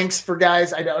the links for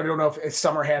guys, I don't know if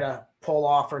Summer had a pull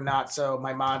off or not. So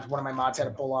one of my mods had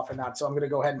a pull off or not. So I'm going to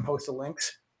go ahead and post the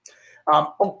links.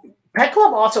 Pet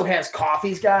Club also has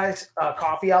coffees, guys.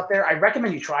 Coffee out there. I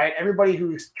recommend you try it. Everybody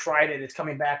who's tried it is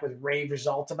coming back with rave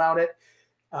results about it.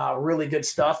 Really good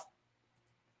stuff.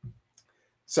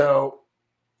 So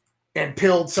And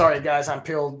Pilled, sorry guys, I'm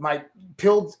Pilled. My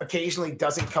Pilled occasionally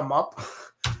doesn't come up.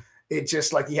 It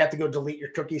just like you have to go delete your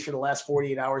cookies for the last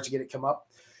 48 hours to get it come up.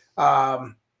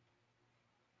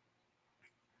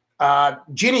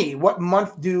 Ginny, what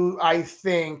month do I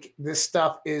think this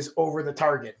stuff is over the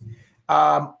target?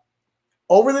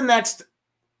 Over the next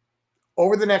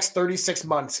 36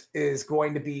 months is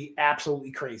going to be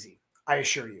absolutely crazy. I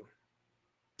assure you.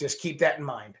 Just keep that in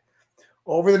mind.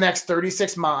 Over the next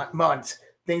 36 months,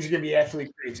 things are going to be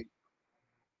absolutely crazy.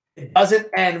 It doesn't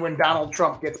end when Donald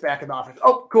Trump gets back in office.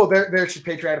 Oh, cool. There's your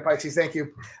Patriotic Pisces. Thank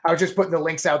you. I was just putting the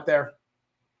links out there.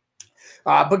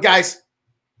 But guys,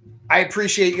 I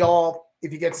appreciate y'all.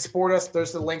 If you get to support us,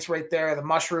 there's the links right there. The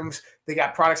mushrooms, they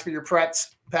got products for your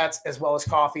pets, as well as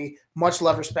coffee. Much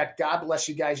love, respect. God bless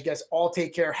you guys. You guys all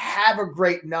take care. Have a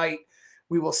great night.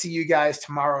 We will see you guys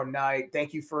tomorrow night.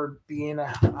 Thank you for being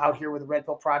out here with the Red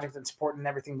Pill Project and supporting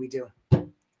everything we do.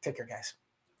 Take care, guys.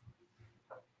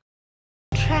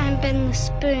 Try and bend the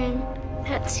spoon.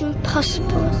 That's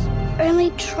impossible.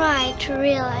 Only try to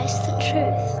realize the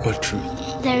truth. What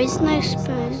truth? There is no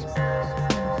spoon.